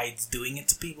from and why it's doing it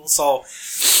to people. So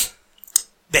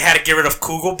they had to get rid of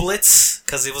Kugelblitz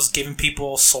because it was giving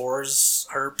people sores,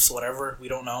 herpes, whatever. We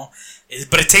don't know.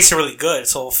 But it tasted really good.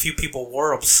 So a few people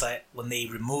were upset when they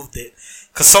removed it.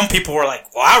 Because some people were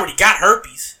like, well, I already got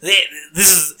herpes.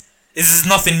 This is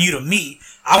nothing new to me.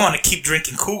 I want to keep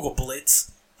drinking Kugelblitz.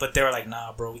 But they were like,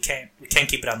 nah, bro, we can't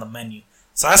keep it on the menu.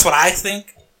 So that's what I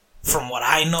think. From what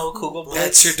I know, Kugelblitz.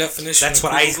 That's your definition. That's of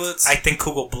what Kugelblitz? I think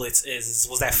Kugelblitz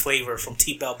was that flavor from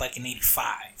T-Bell back in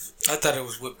 85. I thought it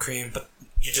was whipped cream, but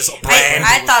you're just a brand.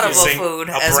 I thought of you're a saying food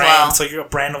a as brand, well. So you're a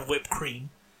brand of whipped cream.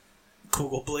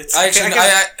 Kugelblitz. Actually,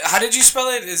 how did you spell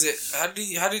it? Is it how did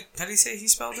you say he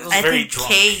spelled it? I very think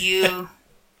drunk.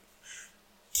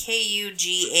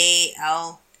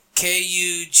 Kugal.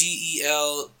 Kugelbili.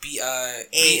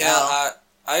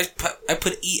 I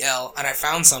put EL and I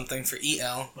found something for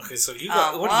EL. Okay, so you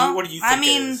got what do you think? I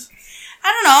mean,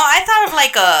 I don't know. I thought of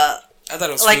like I thought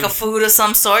it was like food. a food of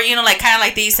some sort. Like kind of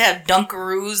like they used to have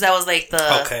Dunkaroos. That was like the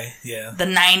the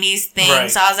 90s thing. Right.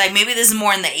 So I was like, maybe this is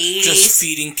more in the 80s. Just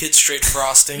feeding kids straight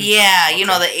frosting. Yeah, the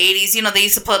 80s. They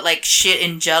used to put like shit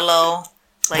in Jello.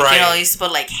 Like they used to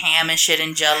put like ham and shit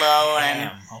in Jello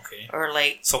or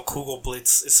like so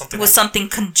Kugelblitz is something with something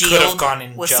congealed could have gone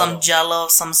in with Jell-O. some Jello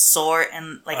of some sort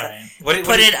and like What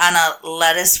put it on a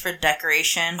lettuce for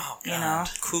decoration. Oh, God.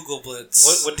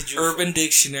 Kugelblitz. What did you? Urban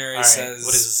Dictionary says.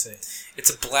 What does it say? It's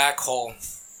a black hole.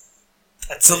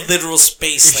 That's It's a literal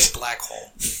space like black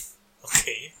hole.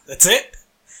 Okay, that's it.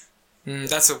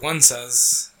 That's what one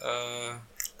says.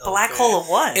 Black hole of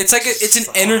what? It's like it's an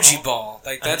energy ball.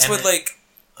 Like that's what like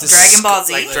Dragon Ball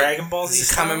Z. Like Dragon Ball Z. This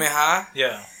is Kamehameha.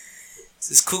 Yeah.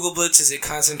 This Kugelblitz is a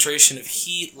concentration of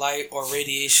heat, light, or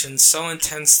radiation so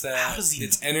intense that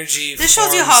its energy. This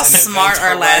shows you how smart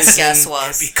our last guest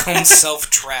was. It becomes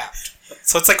self-trapped.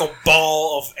 So it's like a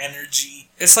ball of energy.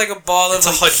 It's like a ball of it's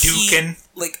a Hadouken. Heat,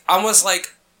 like almost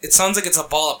like it sounds like it's a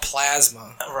ball of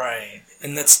plasma. Right.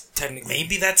 And that's technically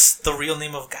maybe that's the real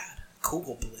name of God.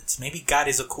 Kugelblitz. Maybe God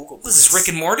is a Kugelblitz. Was this Rick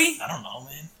and Morty? I don't know,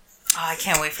 man. Oh, I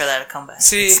can't wait for that to come back.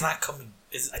 See, it's not coming.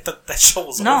 I thought that show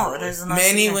was over. No, there's nothing.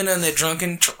 Manny went on a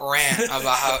drunken rant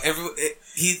about how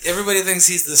everybody thinks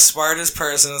he's the smartest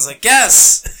person. I was like,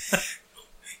 yes.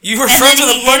 You were friends with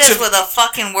a bunch of with a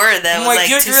fucking word that I'm was like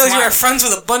you too realize smart. you are friends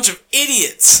with a bunch of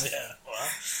idiots. Yeah. Well,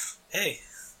 hey,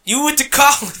 you went to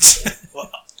college.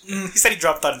 Well, he said he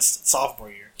dropped out in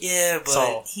sophomore year. Yeah, but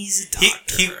so he's a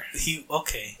doctor. He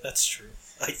okay, that's true.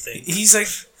 I think he's like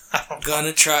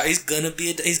gonna try. He's gonna be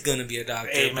a doctor.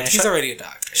 Hey, man, he's already a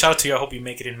doctor. Shout out to you. I hope you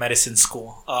make it in medicine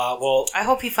school. Well, I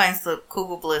hope he finds the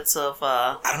Kugelblitz of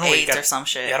AIDS or some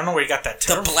shit. Yeah, I don't know where you got that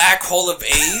term. The black hole of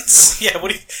AIDS. Yeah,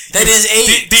 what do you? That is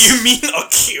AIDS. Do you mean a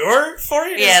cure for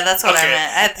it? Yeah, that's what I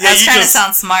meant. I was trying to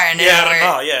sound smart. And yeah, I don't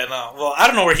know. Yeah, no. Well, I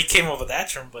don't know where he came up with that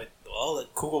term, but the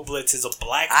Kugelblitz is a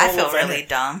black hole. I feel really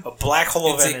dumb. A black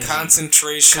hole of energy. It's a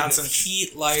concentration of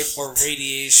heat, light, or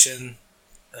radiation.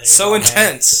 So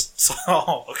intense. So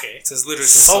okay. It says literally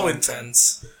so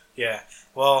intense. Yeah.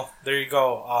 Well, there you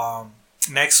go.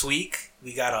 Next week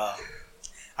we got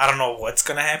I don't know what's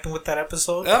gonna happen with that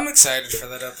episode. I'm excited for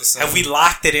that episode. Have we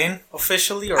locked it in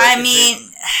officially? Or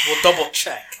we'll double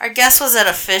check. Our guest was at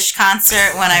a Fish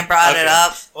concert when I brought it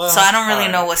up, well, so I don't really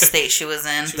know what state she was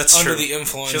in. That's under the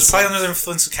influence. She was probably under the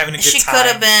influence of having a good time. She could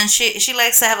have been. She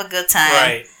likes to have a good time.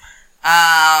 Right.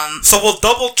 So we'll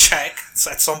double check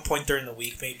at some point during the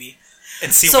week, maybe,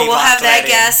 and see. So we'll have that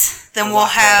guest. Then we'll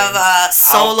have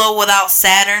Solo without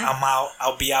Saturn. I'm out.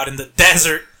 I'll be out in the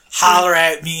desert. Holler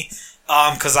at me,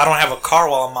 because I don't have a car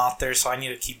while I'm out there, so I need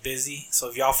to keep busy. So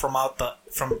if y'all if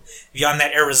y'all in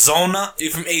that Arizona,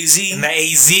 you're from AZ, in the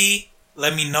AZ.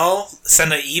 Let me know.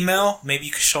 Send an email. Maybe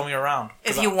you can show me around.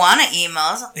 If you want to email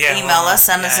us,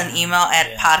 send us an email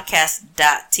at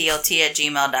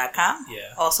podcast.tot@gmail.com.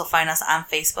 Yeah. Also find us on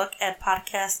Facebook at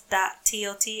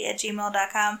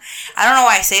podcast.tot@gmail.com. I don't know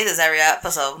why I say this every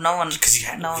episode. No one knows.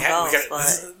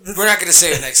 We're not going to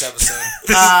say it next episode.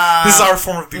 This is our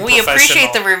form of being professional. We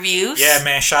appreciate the reviews. Yeah,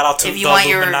 man. Shout out to if you want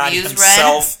your reviews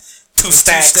himself. Read. Two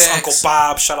stacks. Uncle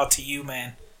Bob. Shout out to you,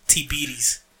 man. T.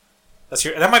 Beaties.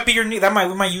 That might be your name.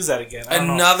 We might use that again.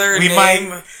 Another name.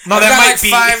 That might be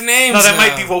 5 names. No, that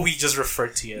might be what we just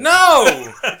referred to you. No,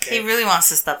 okay. He really wants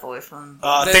to step away from.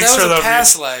 Thanks for the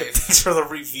past life. Thanks for the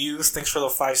reviews. Thanks for the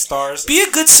 5 stars. Be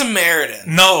a good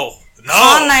Samaritan. No.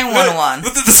 Call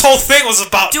 911. This whole thing was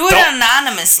about... Do it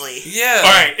anonymously. Yeah.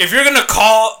 Alright, if you're gonna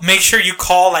call, make sure you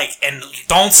call, and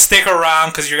don't stick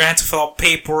around, because you're gonna have to fill out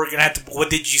paperwork, you're gonna have to,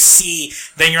 what did you see?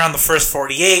 Then you're on the first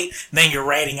 48, then you're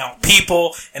writing out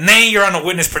people, and then you're on a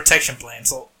witness protection plan.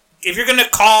 So, if you're gonna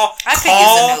call... I could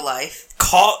use a new life.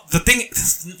 The thing,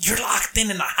 you're locked in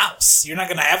a house. You're not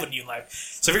gonna have a new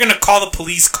life. So if you're gonna call the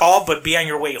police, call, but be on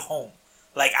your way home.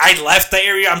 I left the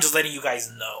area, I'm just letting you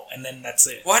guys know, and then that's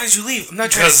it. Why did you leave? I'm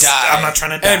not trying to die. I'm not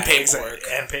trying to die. And paperwork.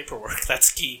 Exactly. And paperwork, that's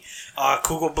key.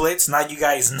 Kugelblitz, now you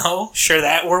guys know. Share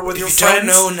that word with your friends. If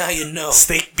you don't know, now you know.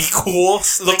 Be cool,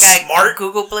 look smart.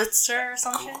 Google Blitzer or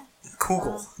something?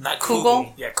 Kugel, not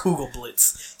Kugel. Yeah,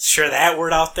 Kugelblitz. Share that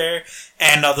word out there.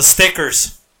 And the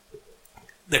stickers.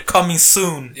 They're coming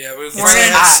soon. Yeah, we're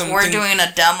doing a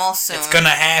demo soon. It's gonna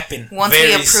happen. Once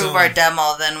we approve our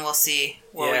demo, then we'll see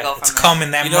where we go from there. It's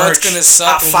coming. That merch. It's gonna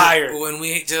suck when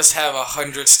we just have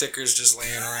 100 stickers just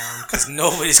laying around because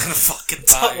nobody's gonna fucking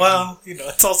buy them. Well,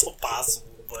 it's also possible.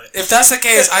 But if that's the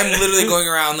case, I'm literally going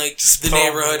around the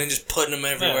neighborhood and just putting them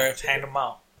everywhere. Yeah, hand them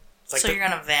out. So you're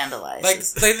gonna vandalize, like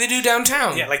they do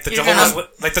downtown. Yeah, like the Jehovah's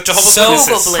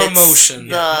Witnesses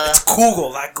promotion. It's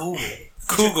Google, not Google.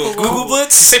 Google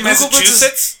Blitz? Say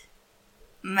Massachusetts?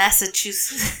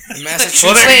 Massachusetts.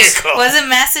 Well, there you go. Was it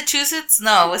Massachusetts?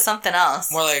 No, it was something else.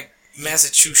 More like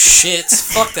Massachusetts.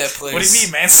 Fuck that place. What do you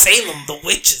mean, man? Salem, the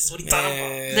witches. What are you talking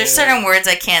about? There's certain words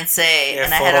I can't say,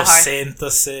 and I had a hard...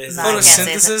 Photosynthesis. No,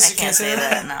 Photosynthesis? I can't say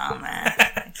that. No, man.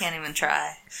 I can't even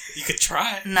try. You could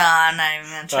try. No, I'm not even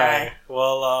going to try. Right.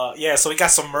 Well, so we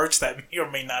got some merch that may or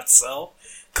may not sell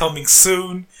coming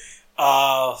soon.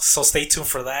 So stay tuned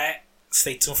for that.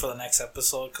 Stay tuned for the next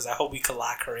episode because I hope we can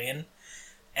lock her in,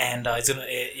 and it's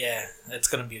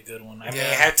gonna be a good one. I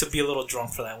had to be a little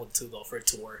drunk for that one too, though, for it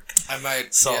to work. I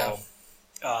might. So,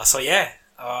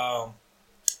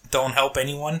 don't help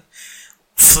anyone.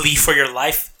 flee for your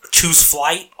life. Choose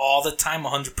flight all the time,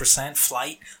 100%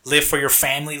 flight. Live for your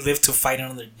family. Live to fight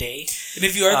another day. And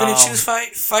if you are going to choose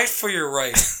fight for your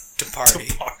right to party.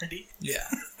 To party? Yeah.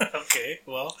 Okay,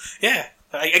 well, yeah,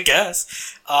 I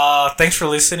guess. Thanks for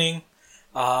listening.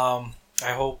 I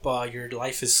hope your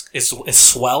life is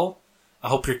swell. I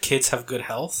hope your kids have good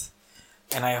health.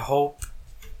 And I hope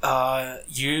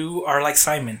you are like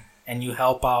Simon and you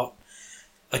help out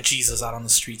a Jesus out on the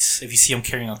streets if you see him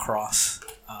carrying a cross.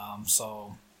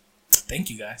 So,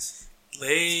 thank you guys.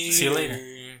 Later. See you later.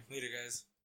 Later, guys.